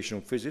investigation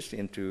of physics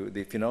into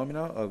the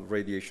phenomena of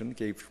radiation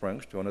gave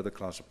strength to another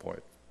class of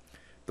poet,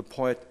 the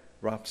poet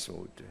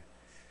rhapsode,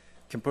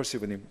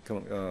 compulsive and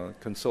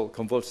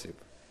convulsive,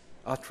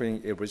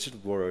 uttering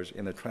irresistible words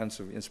in a trance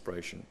of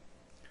inspiration.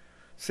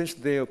 Since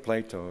the day of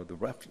Plato, the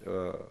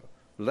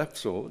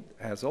rhapsode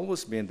has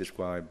always been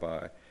described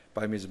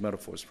by means of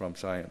metaphors from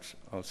science.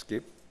 I'll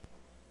skip.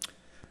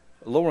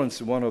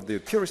 Lawrence, one of the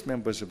purest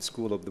members of the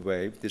School of the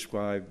Wave,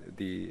 described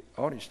the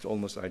artist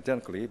almost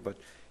identically, but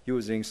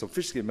using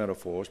sophisticated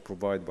metaphors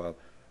provided by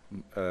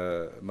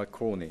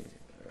Macroni.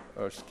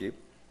 Skip.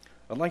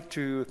 I'd like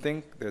to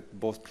think that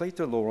both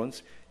Plato and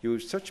Lawrence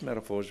used such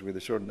metaphors with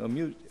a certain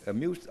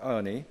amused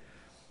irony,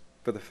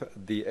 but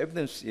the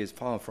evidence is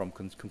far from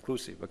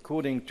conclusive.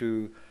 According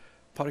to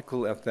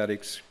particle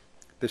aesthetics,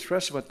 the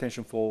stress of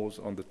attention falls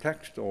on the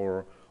text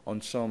or on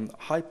some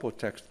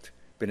hypotext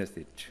beneath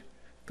it.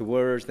 The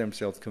words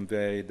themselves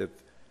convey the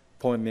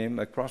poem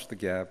across the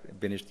gap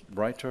beneath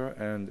writer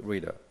and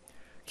reader.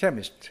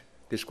 Chemists,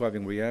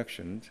 describing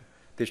reactions,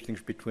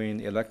 distinguish between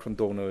electron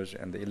donors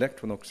and the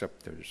electron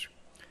acceptors.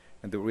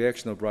 And the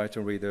reaction of writer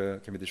and reader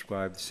can be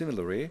described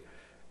similarly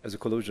as a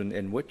collision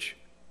in which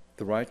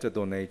the writer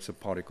donates a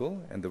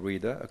particle and the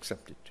reader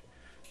accepts it.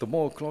 The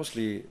more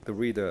closely the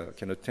reader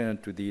can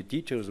attend to the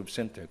details of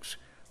syntax,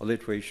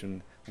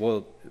 alliteration,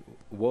 word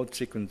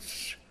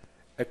sequence,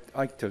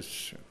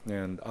 ictus,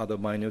 and other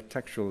minute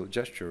textual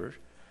gestures,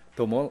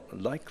 the more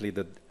likely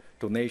the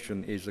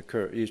donation is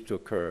to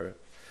occur.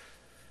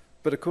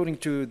 But according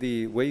to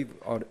the wave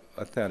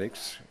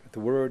aesthetics, the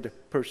word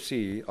per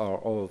se are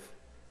of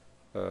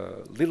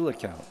little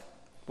account.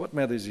 What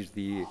matters is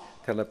the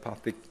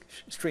telepathic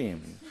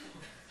stream,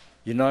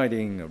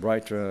 uniting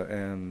writer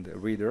and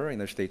reader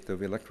in a state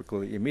of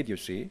electrical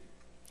immediacy.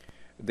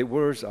 The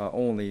words are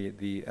only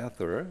the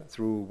ether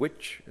through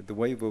which the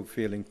wave of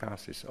feeling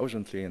passes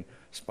urgently and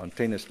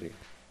spontaneously.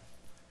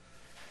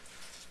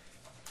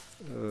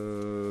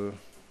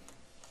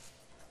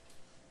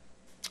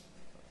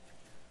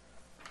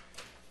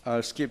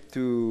 I'll skip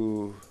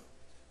to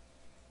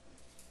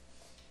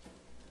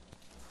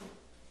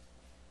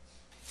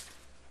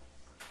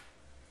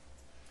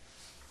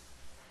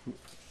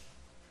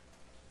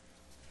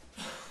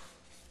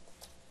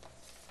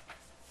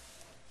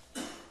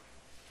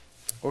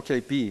okay,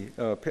 B,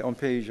 on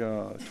page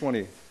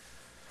 20,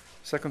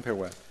 second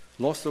paragraph,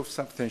 loss of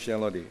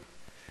substantiality.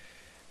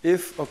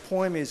 If a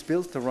poem is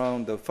built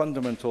around a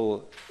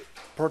fundamental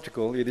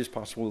particle, it is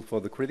possible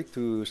for the critic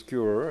to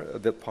skewer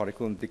that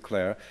particle and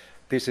declare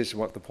this is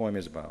what the poem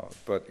is about.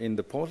 But in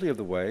the poetry of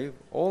the wave,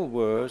 all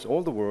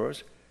the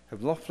words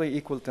have roughly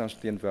equal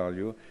density and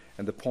value,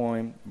 and the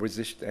poem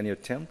resists any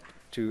attempt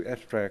to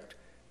abstract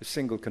a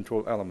single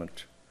control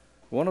element.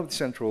 One of the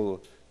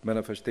central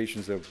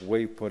manifestations of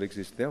wave poetics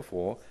is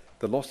therefore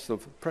the loss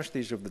of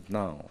prestige of the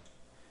noun.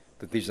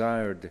 The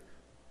desired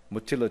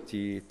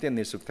motility,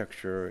 thinness of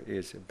texture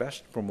is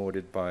best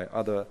promoted by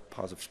other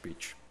parts of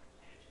speech.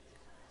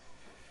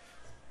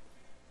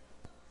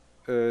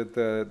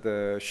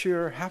 The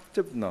sheer heft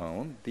of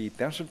noun, the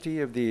density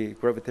of the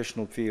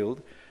gravitational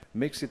field,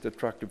 makes it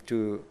attractive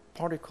to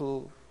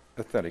particle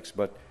aesthetics,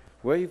 but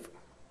wave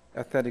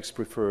aesthetics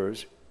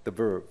prefers the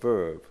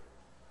verb.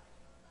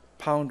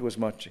 Pound was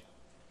much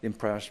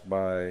impressed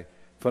by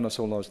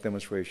Fernasola's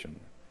demonstration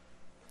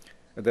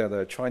that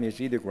a Chinese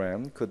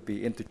ideogram could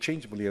be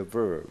interchangeably a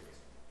verb.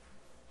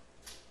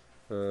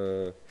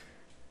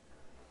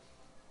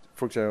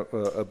 For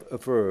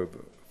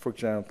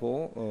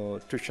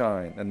example, to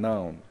shine, a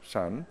noun,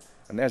 sun,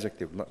 an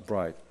adjective,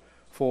 bright.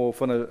 For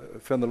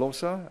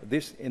Fernalosa,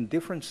 this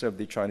indifference of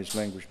the Chinese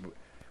language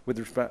with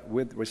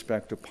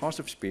respect to parts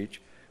of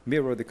speech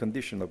mirror the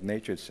condition of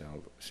nature itself,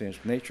 since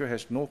nature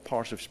has no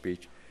parts of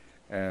speech,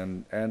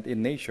 and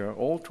in nature,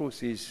 all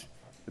truth is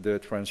the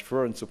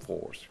transference of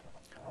force.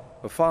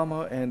 A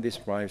farmer and his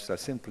wives are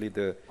simply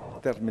the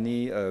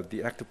termini of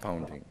the act of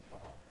pounding.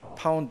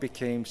 Pound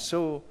became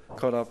so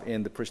caught up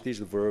in the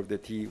prestigious verb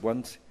that he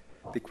once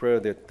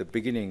declared at the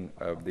beginning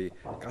of the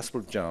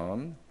Gospel of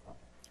John,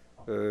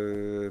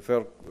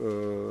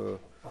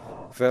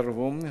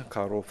 verbum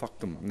caro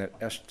factum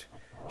est,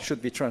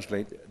 should be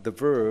translated, the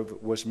verb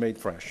was made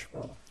flesh.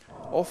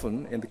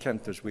 Often in the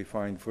cantos we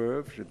find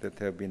verbs that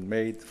have been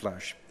made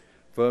flesh,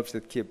 verbs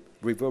that keep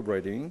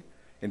reverberating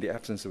in the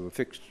absence of a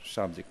fixed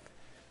subject.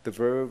 The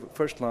verb,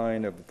 first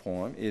line of the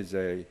poem, is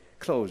a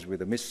close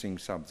with a missing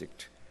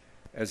subject,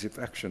 as if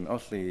action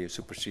utterly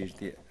supersedes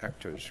the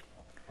actors.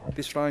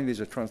 This line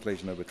is a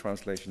translation of a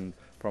translation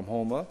from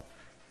Homer,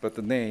 but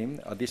the name,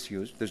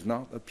 Odysseus, does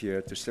not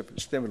appear to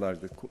stabilize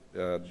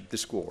the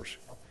discourse.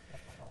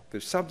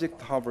 The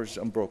subject hovers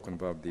unbroken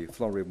above the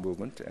flurry of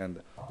movement,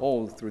 and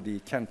all through the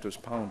cantos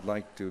Pound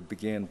like to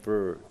begin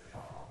verse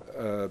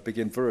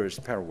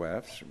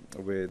paragraphs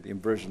with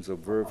inversions of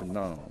verb and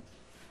noun,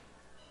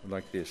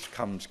 like this: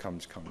 comes,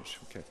 comes, comes.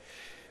 Okay.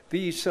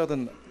 These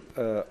sudden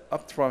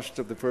upthrust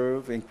of the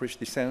verb increase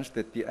the sense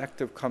that the act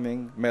of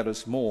coming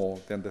matters more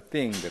than the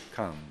thing that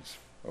comes.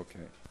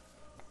 Okay.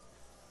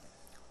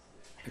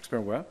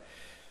 Explain well.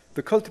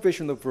 The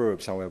cultivation of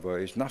verbs, however,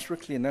 is not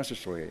strictly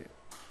necessary.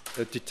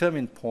 A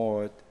determined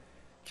poet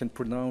can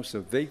pronounce a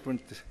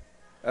vagrant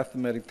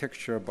arithmetic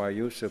texture by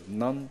use of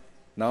noun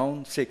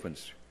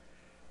sequence.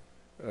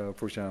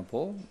 For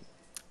example,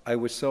 I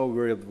was so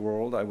weary of the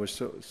world, I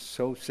was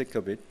so sick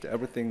of it,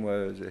 everything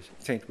was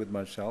tainted with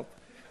myself.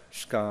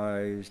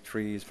 Skies,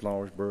 trees,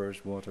 flowers,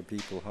 birds, water,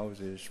 people,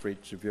 houses,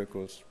 streets,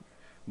 vehicles,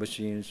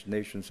 machines,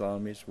 nations,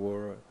 armies,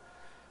 war,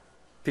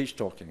 peace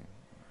talking.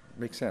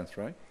 Makes sense,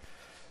 right?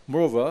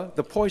 Moreover,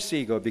 the poet's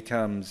ego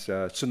becomes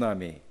a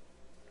tsunami,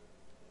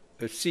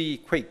 a sea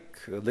quake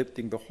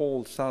lifting the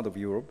whole south of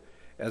Europe,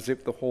 as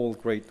if the whole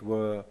great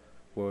were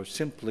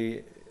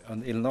simply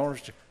an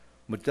enlarged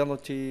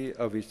modality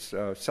of its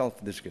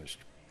self-disgust.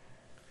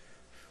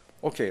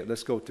 Okay,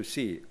 let's go to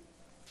C.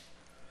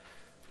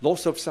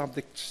 Loss of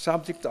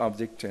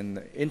subject-object, and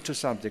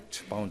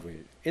intersubject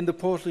boundary. In the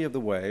poetry of the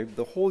wave,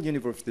 the whole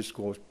universe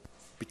discourse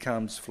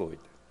becomes fluid.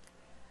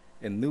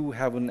 In New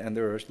Heaven and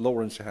Earth,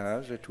 Lawrence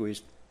has, to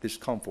his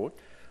discomfort,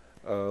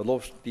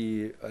 lost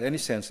any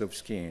sense of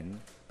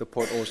skin. The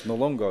poet also no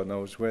longer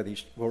knows where he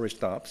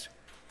stops,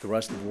 the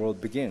rest of the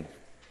world begins.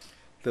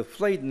 The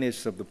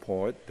flayedness of the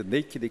poet, the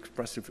naked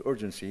expressive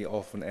urgency,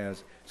 often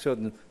adds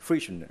certain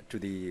friction to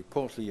the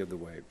poetry of the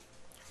wave.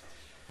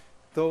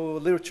 Though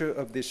literature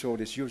of this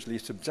sort is usually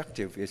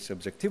subjective, its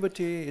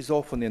subjectivity is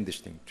often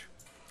indistinct.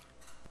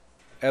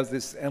 As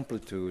this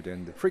amplitude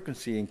and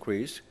frequency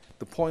increase,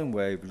 the poem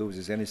wave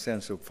loses any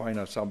sense of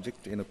final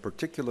subject in a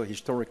particular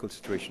historical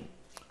situation.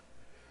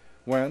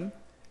 When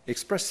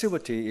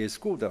expressivity is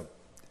schooled up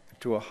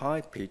to a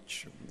high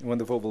pitch, when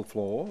the verbal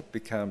flow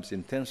becomes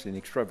intensely and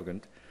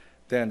extravagant,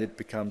 then it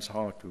becomes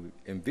hard to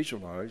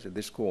visualize a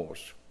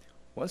discourse.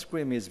 One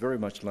scream is very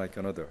much like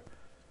another.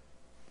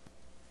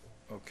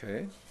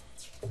 Okay.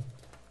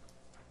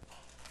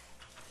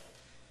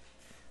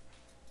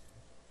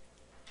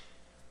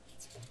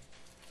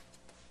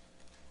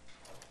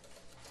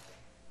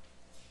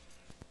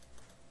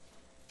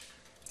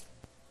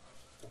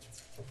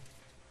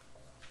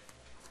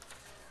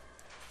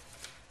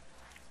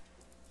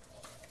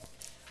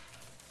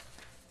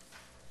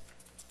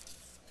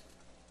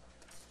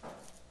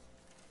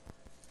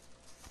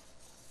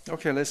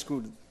 Okay, let's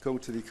go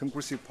to the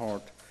conclusive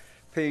part.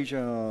 Page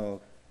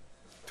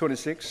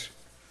 26,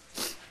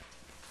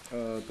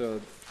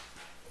 the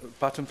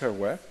bottom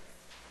paragraph.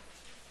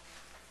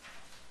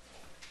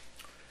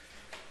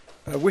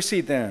 We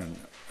see then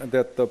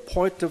that the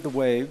poet of the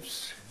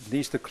waves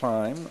needs to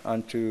climb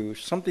onto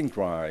something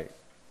dry.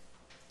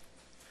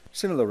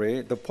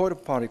 Similarly, the poet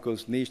of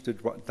particles needs to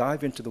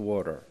dive into the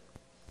water.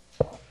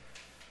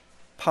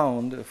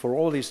 Pound, for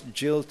all his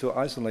zeal to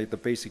isolate the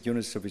basic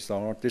units of his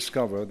art,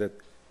 discovered that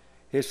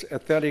his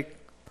aesthetic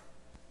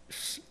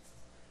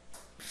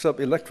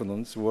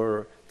sub-electrons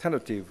were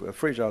tentative,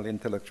 fragile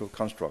intellectual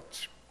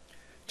constructs.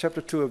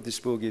 Chapter 2 of this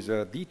book is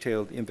a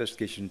detailed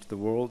investigation into the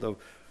world of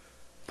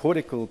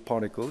poetical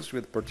particles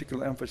with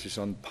particular emphasis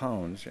on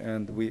pounds,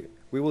 and we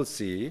will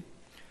see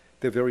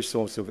the very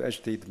source of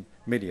agitated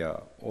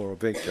media or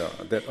vector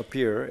that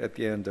appear at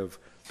the end of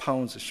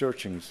Pound's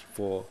searchings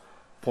for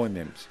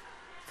poems.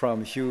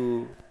 From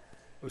Hugh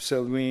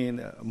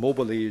Selwyn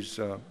Mobley's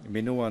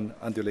Minoan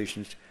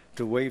undulations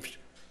to waves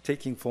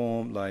taking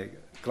form like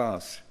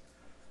glass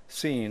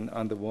seen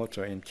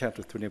underwater in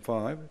Canto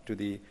 25, to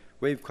the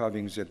wave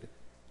carvings at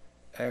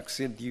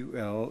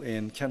XZUL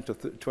in Canto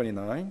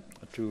 29,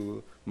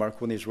 to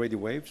Marconi's radio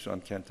waves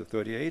on Canto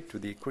 38, to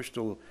the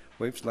crystal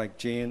waves like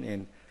Jane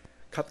in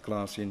cut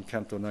glass in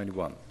Canto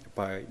 91.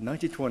 By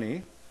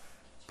 1920,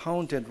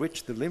 Pound had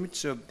reached the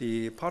limits of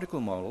the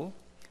particle model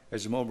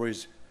as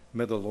Mowbray's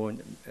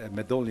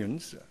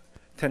medallions,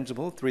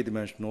 tangible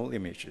three-dimensional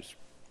images,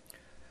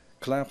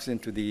 collapse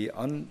into the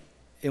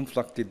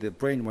uninflected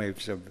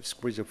brainwaves of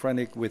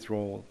schizophrenic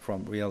withdrawal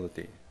from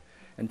reality.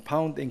 And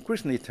Pound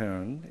increasingly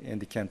turned in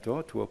the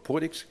canto to a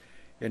poetics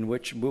in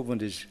which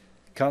movement is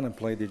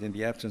contemplated in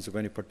the absence of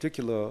any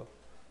particular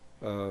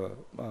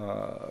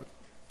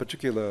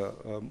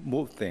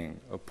move thing,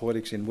 a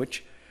poetics in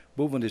which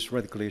movement is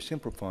radically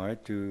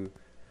simplified to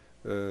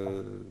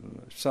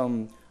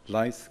some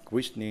lithe,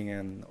 glistening,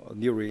 and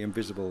nearly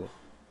invisible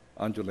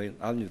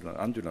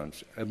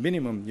undulance, a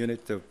minimum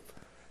unit of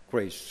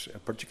grace, a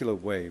particular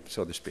wave,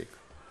 so to speak.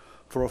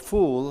 For a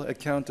full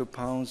account of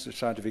Pound's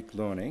scientific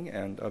learning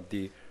and of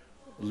the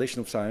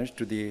relation of science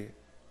to the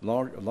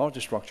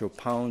larger structure of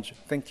Pound's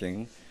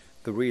thinking,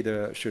 the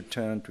reader should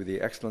turn to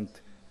the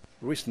excellent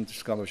recent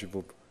scholarship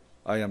of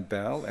Ian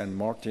Bell and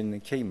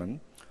Martin Kamen.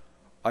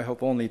 I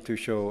hope only to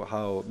show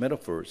how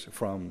metaphors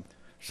from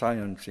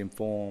science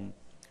inform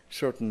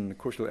certain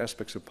crucial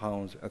aspects of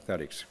Pound's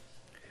aesthetics.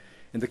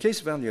 In the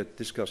case of Eliot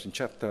discussed in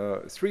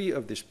chapter 3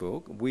 of this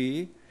book,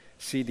 we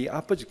see the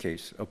opposite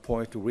case, a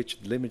poet who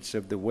reached the limits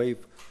of the wave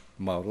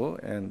model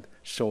and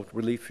sought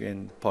relief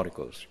in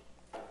particles.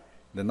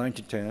 In the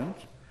 1910s,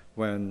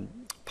 when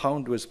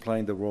Pound was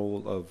playing the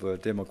role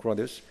of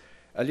Democritus,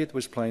 Eliot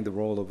was playing the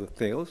role of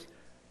Thales,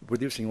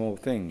 reducing all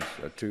things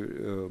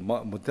to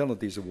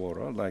modalities of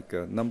water, like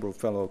a number of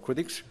fellow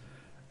critics.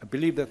 I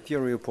believe that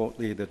theory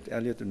reportedly that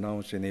Eliot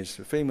announced in his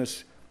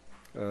famous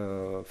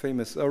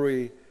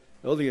earlier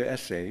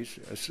essays,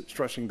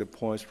 stressing the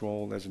poet's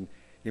role as an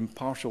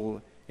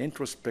impartial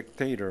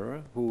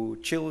introspectator who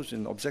chills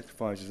and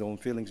objectifies his own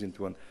feelings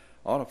into an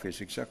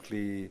artifice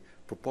exactly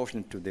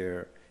proportionate to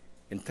their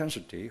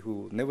intensity,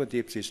 who never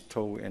dips his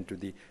toe into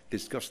the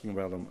disgusting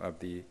realm of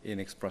the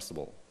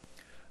inexpressible.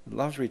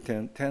 Largely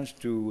tends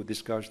to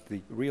discuss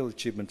the real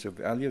achievements of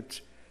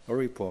Eliot's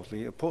early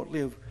poetry, a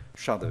poetry of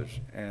shudders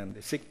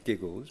and sick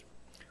giggles,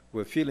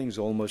 where feelings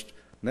almost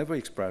never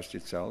express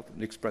itself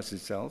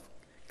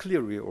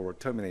clearly or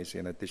terminates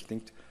in a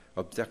distinct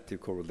objective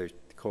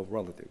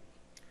correlative.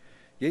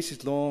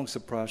 Eliot's long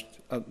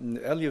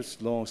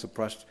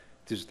suppressed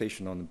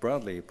dissertation on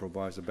Bradley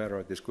provides a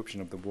better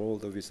description of the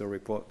world of his early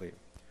poetry,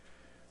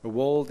 a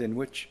world in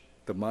which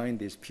the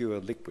mind is pure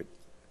liquid,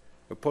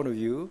 a point of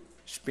view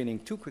spinning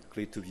too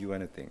quickly to view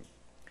anything,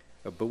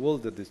 a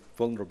bewildered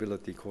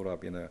vulnerability caught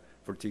up in a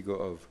vertigo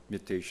of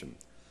mutation.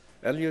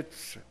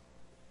 Eliot's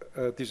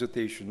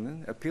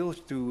dissertation appeals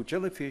to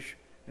jellyfish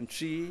and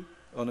sea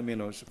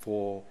anemones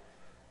for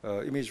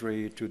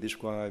imagery to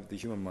describe the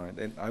human mind,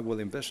 and I will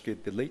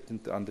investigate the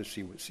latent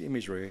undersea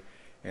imagery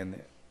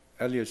in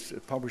Eliot's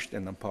published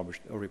and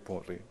unpublished early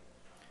poetry,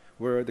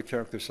 where the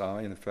characters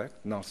are, in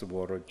effect, knots of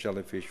water,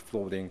 jellyfish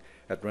floating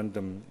at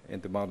random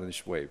in the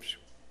modernist waves.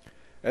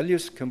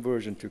 Eliot's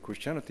conversion to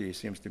Christianity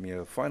seems to me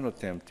a final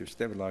attempt to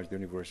stabilize the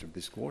universe of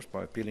discourse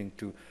by appealing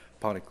to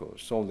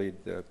particles, solid,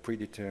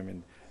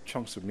 predetermined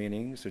chunks of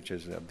meaning, such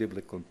as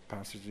biblical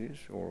passages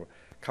or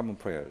common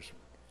prayers,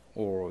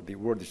 or the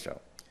word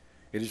itself.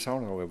 It is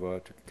hard, however,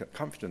 to be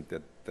confident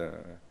that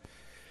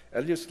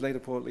Eliot's later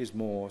poetry is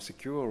more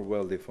secure or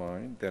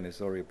well-defined than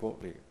his early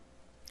poetry.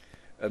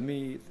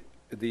 Amid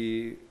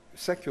the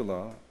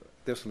secular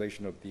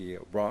desolation of the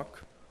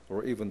rock,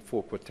 or even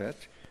folk quartet,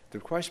 the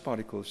Christ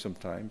particles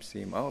sometimes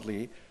seem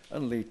oddly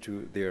unrelated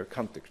to their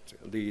context,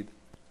 lead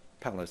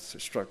palace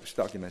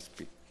stuck in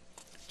SP.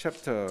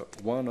 Chapter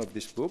 1 of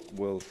this book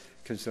will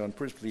concern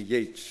principally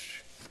Yeats,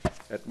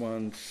 at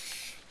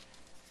once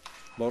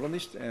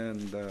modernist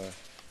and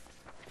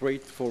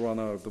great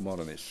forerunner of the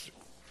modernists.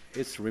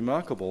 It's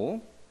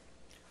remarkable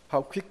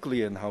how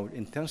quickly and how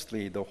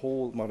intensely the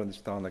whole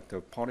modernist dialect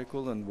of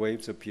particle and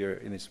waves appear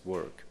in his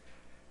work.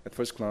 At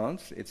first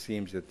glance, it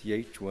seems that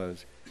Yeats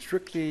was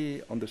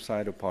strictly on the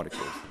side of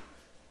particles,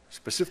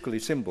 specifically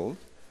symbols,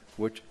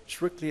 which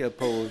strictly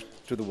opposed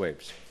to the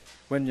waves.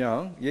 When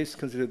young, Yeats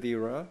considered the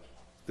era,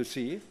 the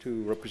sea,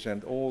 to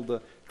represent all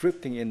the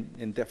drifting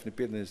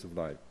indefiniteness of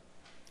life.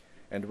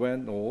 And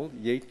when old,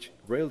 Yeats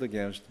railed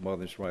against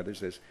modernist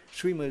writers as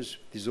swimmers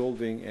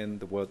dissolving in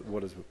the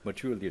waters of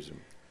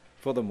materialism.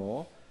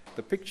 Furthermore,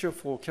 the picture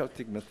for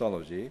Celtic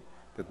mythology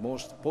that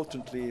most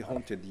potently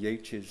haunted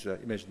Yeats'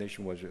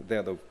 imagination was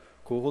that of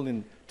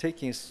Cuchulainn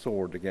taking his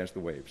sword against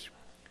the waves.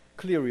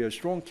 Clearly, a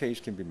strong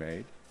case can be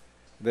made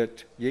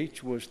that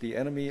Yeats was the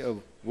enemy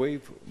of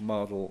wave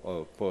model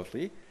of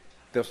poetry,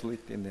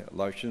 desolate in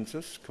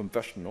licenses,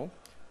 confessional,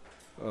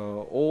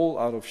 all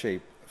out of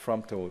shape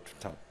from toe to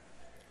top.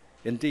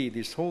 Indeed,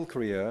 his whole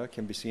career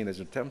can be seen as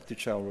an attempt to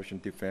challenge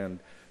and defend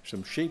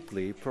some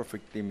shapely,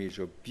 perfect image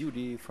of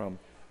beauty from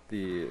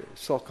the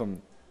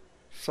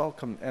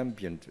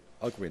circumambient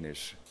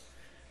ugliness.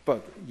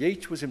 But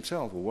Yeats was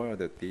himself aware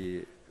that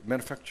the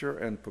manufacture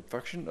and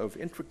perfection of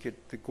intricate,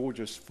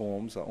 gorgeous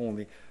forms are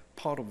only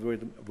part of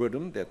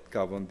rhythm that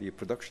govern the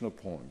production of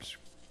poems.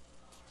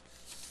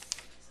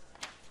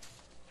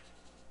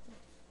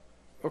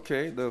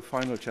 Okay, the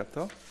final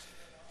chapter.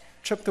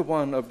 Chapter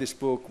 1 of this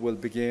book will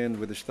begin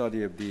with a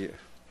study of the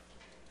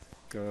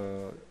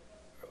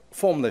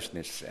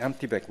formlessness,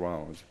 empty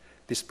backgrounds,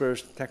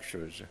 dispersed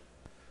textures,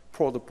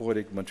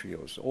 proto-poetic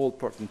materials, all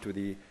pertinent to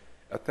the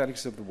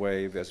aesthetics of the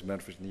wave as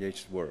manifested in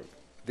Yeats' work.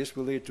 This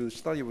will lead to the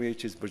study of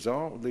Yeats'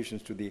 bizarre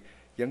relations to the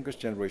youngest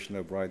generation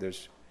of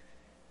writers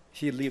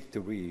he lived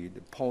to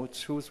read,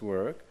 poets whose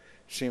work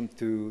seemed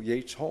to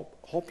Yeats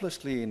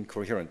hopelessly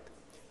incoherent,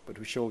 but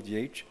who showed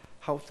Yeats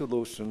how to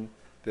loosen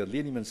the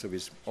lineaments of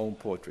his own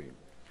poetry,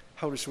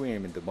 how to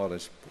swim in the modern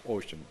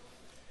ocean.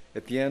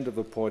 At the end of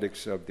the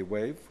poetics of the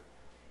wave,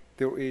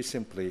 there is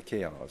simply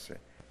chaos.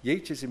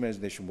 Yeats'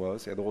 imagination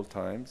was, at all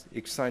times,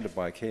 excited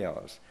by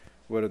chaos,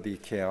 whether the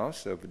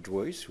chaos of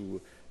druids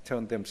who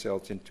turned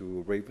themselves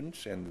into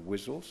ravens and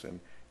weasels, and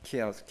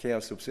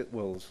chaos of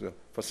Sitwell's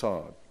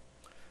facade.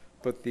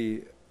 But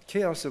the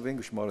chaos of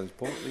English modern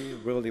poetry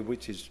rarely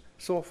reaches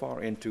so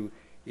far into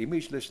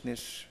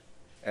imagelessness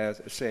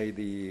as, say,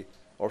 the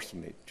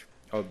arsonage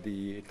of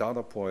the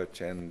Dada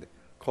poets and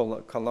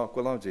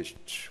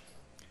collagists,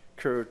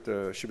 Kurt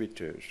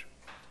Schwitters.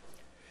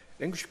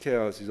 English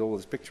chaos is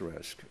always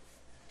picturesque,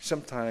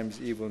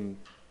 sometimes even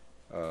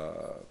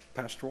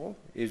pastoral,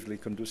 easily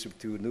conducive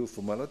to new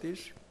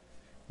formalities,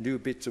 new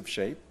bits of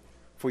shape.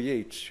 For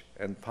Yeats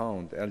and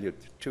Pound, Eliot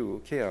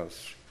too,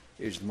 chaos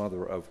is the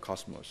mother of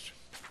cosmos.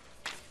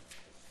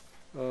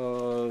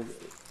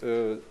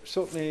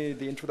 Certainly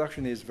the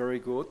introduction is very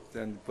good,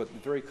 but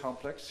very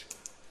complex.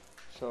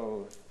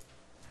 So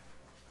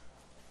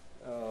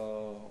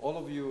all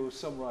of you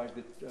summarized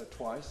it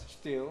twice.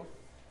 Still,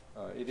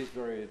 it is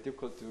very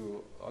difficult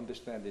to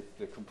understand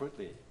it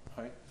completely,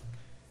 right?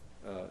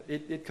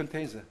 It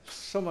contains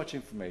so much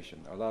information,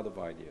 a lot of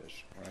ideas,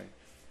 right?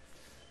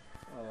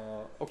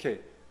 Okay,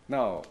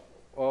 now,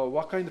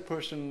 what kind of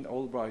person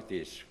Albright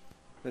is?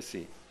 Let's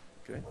see,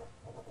 okay?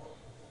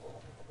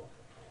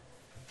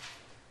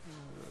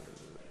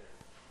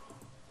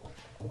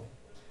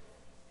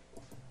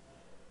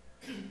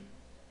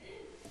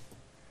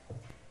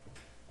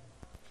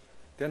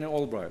 Daniel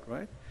Albright,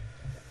 right?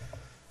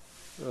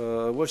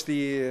 Was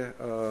the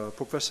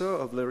professor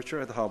of literature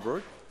at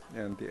Harvard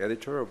and the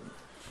editor of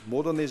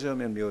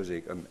Modernism and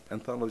Music, an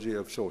anthology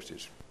of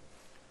sources.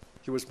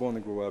 He was born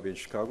and grew up in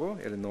Chicago,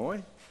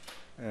 Illinois,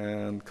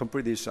 and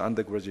completed his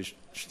undergraduate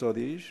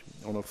studies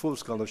on a full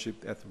scholarship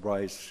at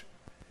Rice.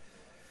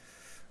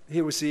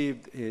 He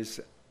received his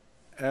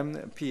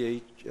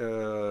MPH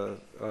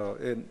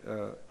in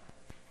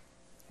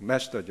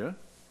master,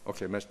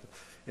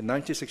 in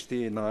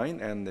 1969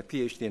 and a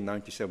PhD in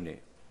 1970,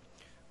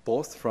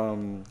 both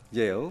from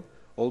Yale.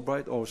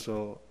 Albright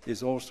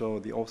is also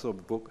the author of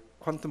the book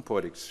Quantum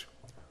Poetics.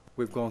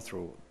 We've gone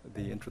through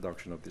the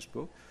introduction of this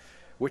book,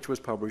 which was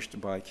published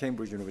by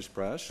Cambridge University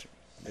Press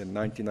in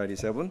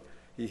 1997.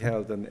 He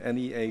held an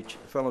NEH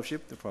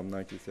fellowship from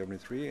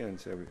 1973 and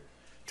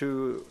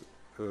to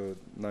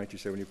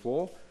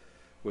 1974,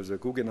 was a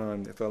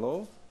Guggenheim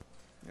Fellow,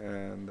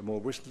 and more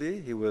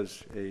recently he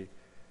was a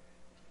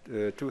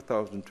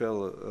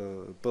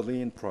 2012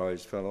 Berlin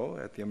Prize Fellow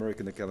at the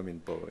American Academy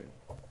in Berlin.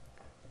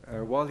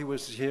 While he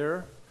was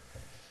here,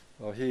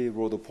 he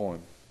wrote a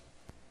poem,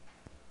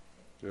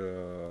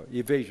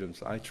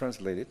 Evasions. I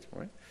translated,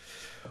 right?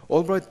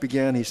 Albright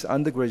began his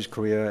undergraduate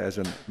career as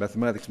a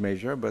mathematics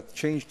major, but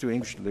changed to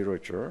English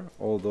literature,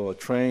 although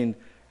trained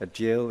at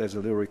Yale as a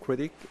literary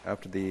critic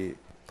after the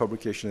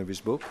publication of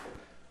his book,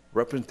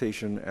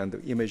 Representation and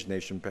the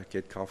Imagination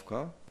Packet,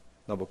 Kafka,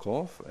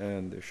 Nabokov,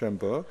 and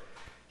Schoenberg.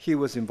 He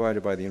was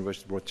invited by the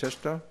University of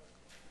Rochester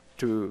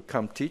to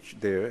come teach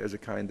there as a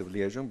kind of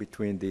liaison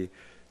between the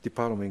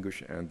Department of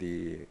English and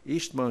the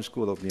Eastman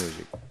School of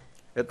Music.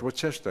 At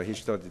Rochester, he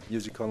studied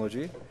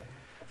musicology,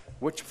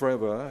 which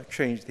forever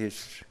changed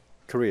his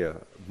career.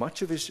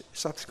 Much of his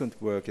subsequent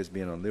work has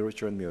been on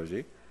literature and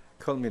music,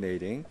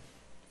 culminating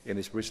in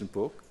his recent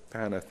book,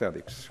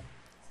 Pan-Aesthetics,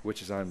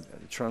 which I'm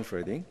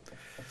translating,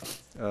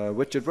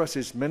 which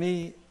addresses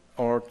many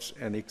arts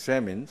and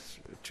examines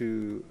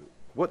to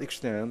what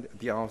extent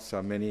the arts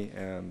are many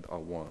and are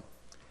one.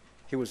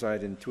 He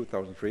resided in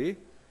 2003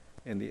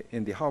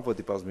 in the Harvard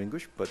Department of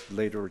English, but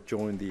later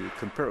joined the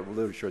Comparative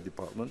Literature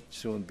Department,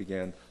 soon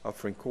began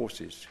offering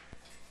courses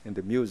in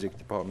the music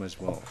department as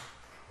well.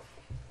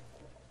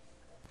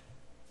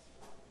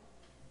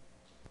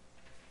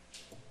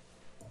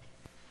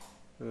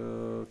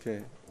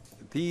 Okay,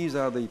 these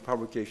are the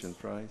publications,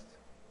 right?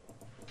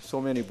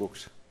 So many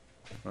books,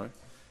 right?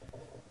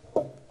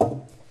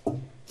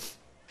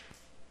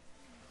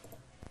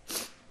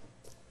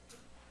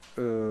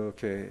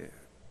 Okay,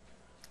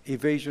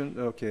 Evasion,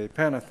 okay,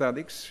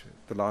 Pan-Aesthetics,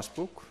 the last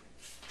book,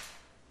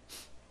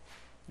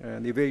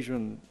 and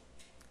Evasion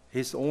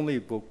his only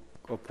book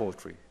of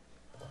poetry,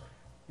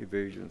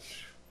 Evasions.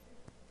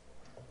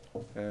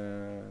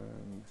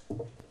 And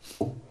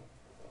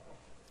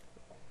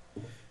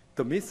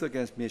The Myth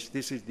Against Myths,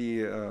 this is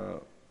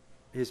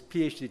his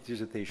PhD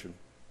dissertation.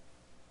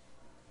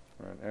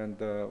 Right. And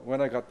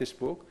when I got this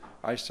book,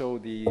 I saw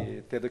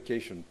the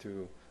dedication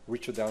to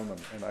Richard Ellman,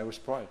 and I was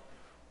proud.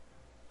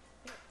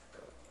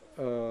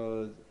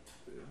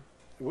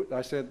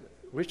 I said,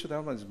 Richard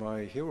Ellman is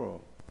my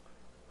hero.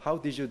 How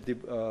did you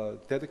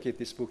dedicate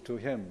this book to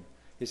him?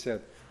 He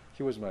said,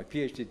 he was my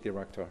PhD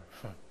director.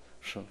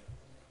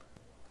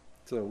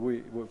 So we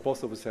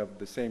both of us have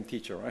the same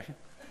teacher, right?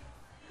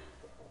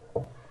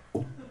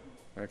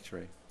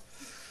 Actually.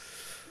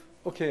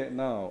 Okay,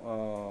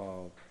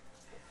 now.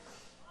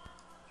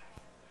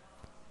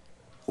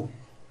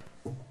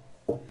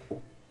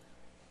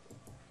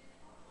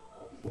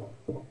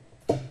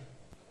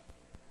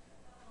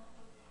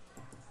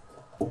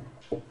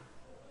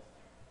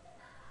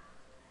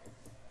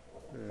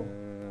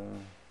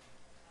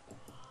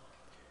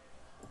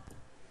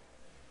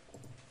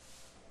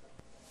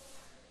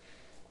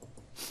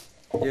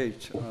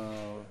 Yeats.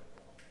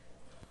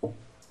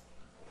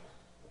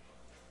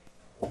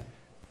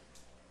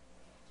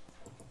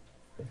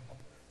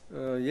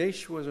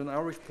 Yeats was an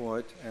Irish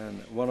poet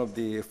and one of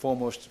the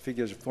foremost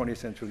figures of 20th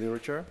century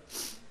literature,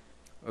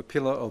 a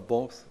pillar of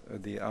both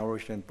the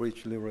Irish and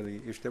British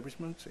literary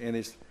establishments. In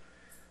his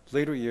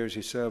later years,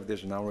 he served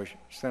as an Irish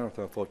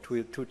senator for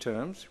two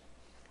terms.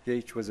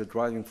 Yeats was a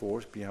driving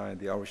force behind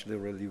the Irish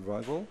literary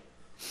revival,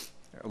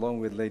 along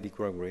with Lady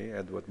Gregory,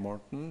 Edward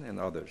Martin, and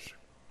others.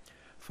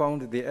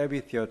 Founded the Abbey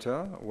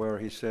Theatre, where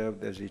he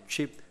served as a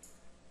chief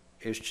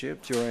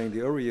during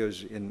the early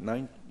years. In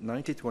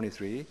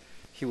 1923,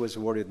 he was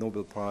awarded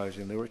Nobel Prize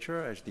in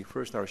Literature as the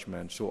first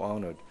Irishman so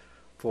honored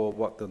for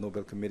what the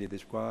Nobel Committee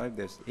described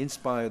as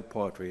inspired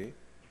poetry,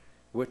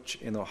 which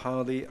in a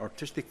highly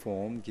artistic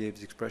form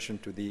gives expression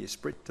to the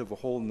spirit of a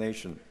whole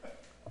nation.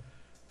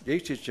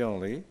 Yeats is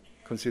generally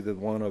considered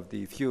one of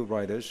the few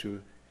writers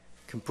who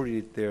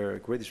completed their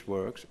greatest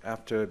works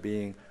after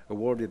being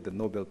awarded the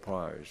Nobel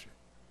Prize.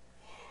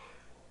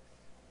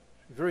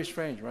 Very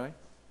strange, right?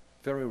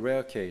 Very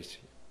rare case.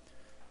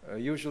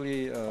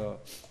 Usually, a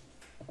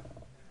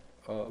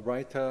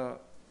writer,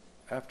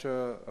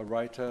 after a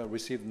writer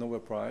received the Nobel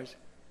Prize,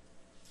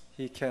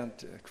 he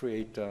can't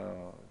create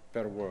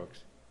better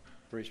works.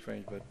 Very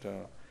strange, but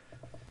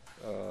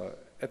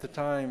at the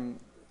time,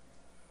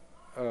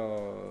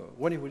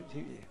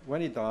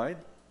 when he died,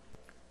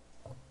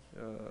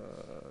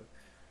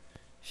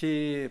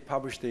 he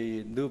published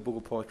a new book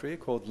of poetry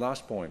called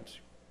Last Poems.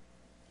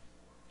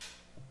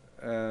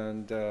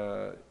 And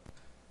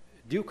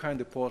new kind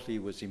of poetry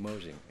was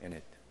emerging in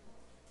it.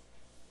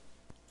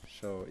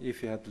 So if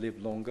he had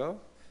lived longer,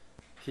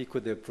 he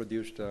could have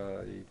produced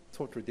a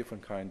totally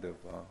different kind of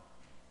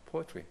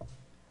poetry.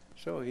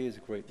 So he is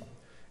great.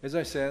 As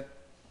I said,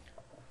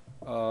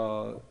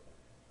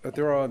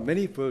 there are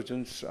many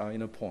versions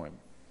in a poem,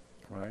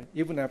 right?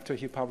 Even after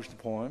he published the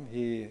poem,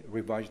 he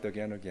revised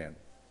again and again.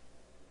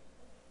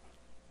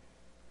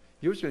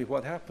 Usually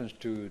what happens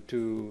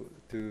to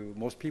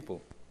most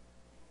people,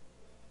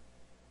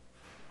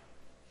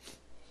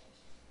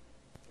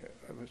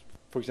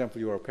 for example,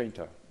 you are a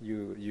painter.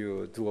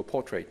 You do a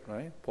portrait,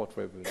 right?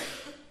 Portrait,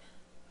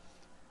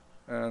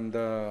 and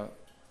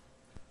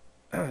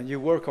you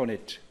work on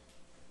it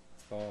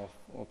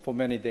for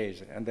many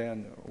days, and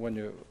then when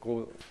you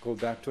go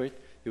back to it,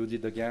 you do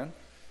it again.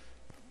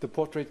 The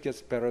portrait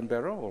gets better and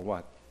better, or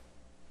what?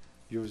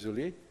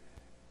 Usually,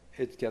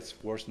 it gets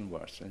worse and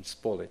worse, and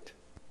spoil it.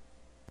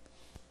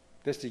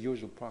 That's the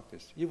usual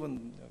practice.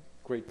 Even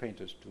great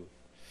painters do.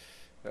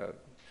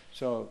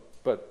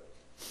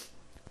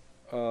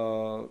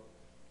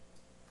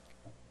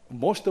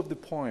 Most of the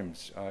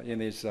poems in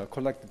his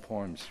collected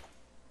poems,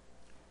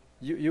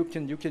 you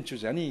can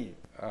choose any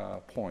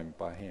poem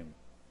by him.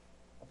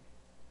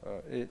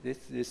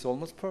 It's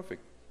almost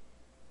perfect.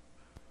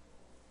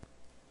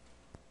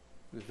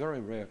 It's a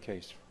very rare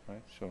case,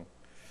 right? So,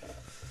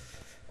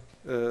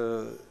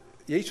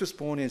 Yeats was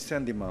born in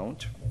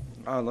Sandymount,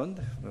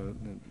 Ireland,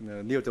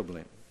 near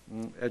Dublin.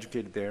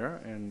 Educated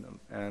there and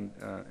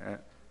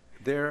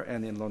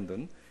in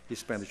London. He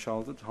spent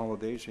childhood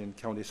holidays in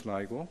County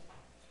Sligo,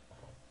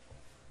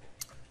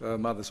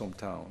 mother's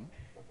hometown.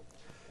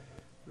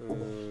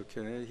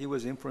 He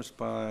was influenced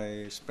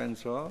by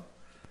Spenser,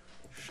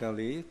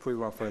 Shelley,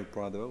 pre-Raphael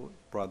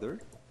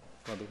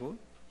brotherhood.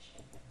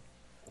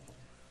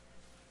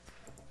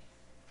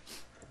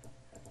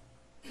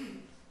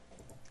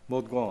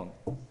 Maud Gonne.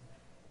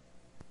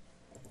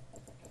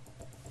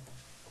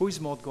 Who is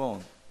Maud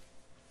Gonne?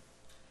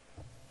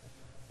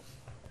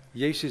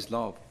 Yeats'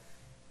 love.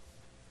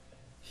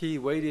 He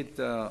waited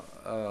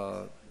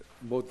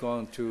Maud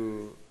Gonne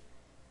to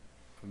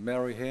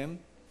marry him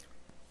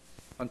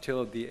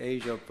until the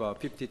age of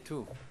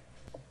 52.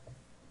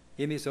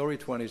 In his early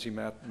 20s, he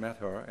met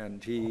her,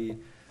 and he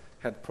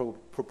had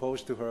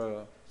proposed to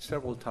her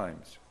several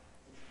times,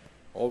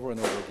 over and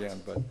over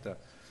again. But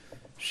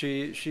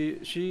she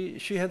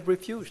had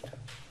refused.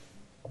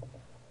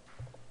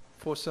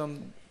 for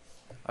some,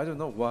 I don't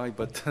know why,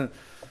 but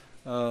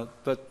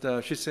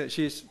she said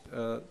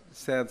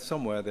said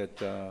somewhere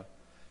that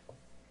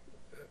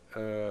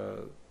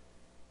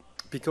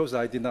because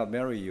I did not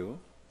marry you,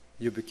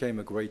 you became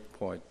a great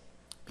poet.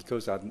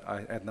 Because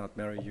I had not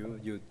married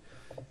you,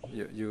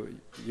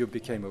 you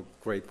became a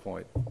great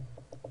poet.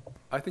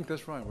 I think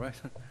that's right, right?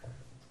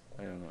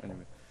 I don't know.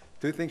 Anyway,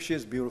 do you think she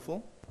is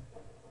beautiful?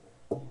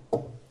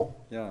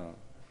 Yeah,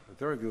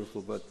 very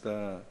beautiful. But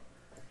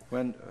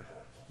when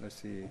let's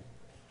see.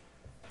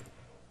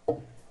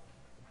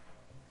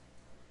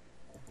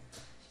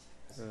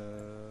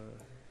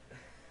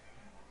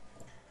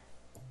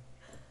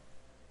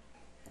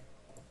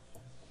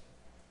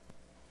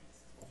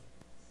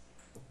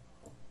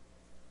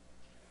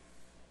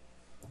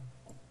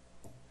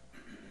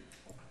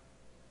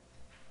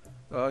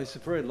 It's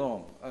very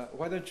long.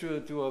 Why don't you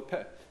do a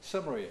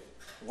summary,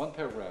 one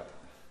paragraph,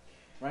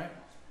 right?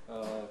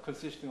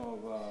 Consisting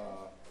of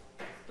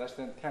less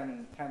than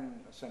 10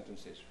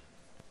 sentences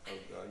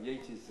of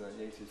Yeats's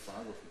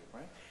biography,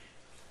 right?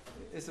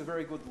 It's a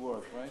very good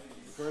work, right?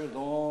 Very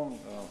long.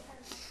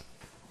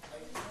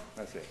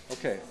 That's it.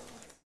 Okay.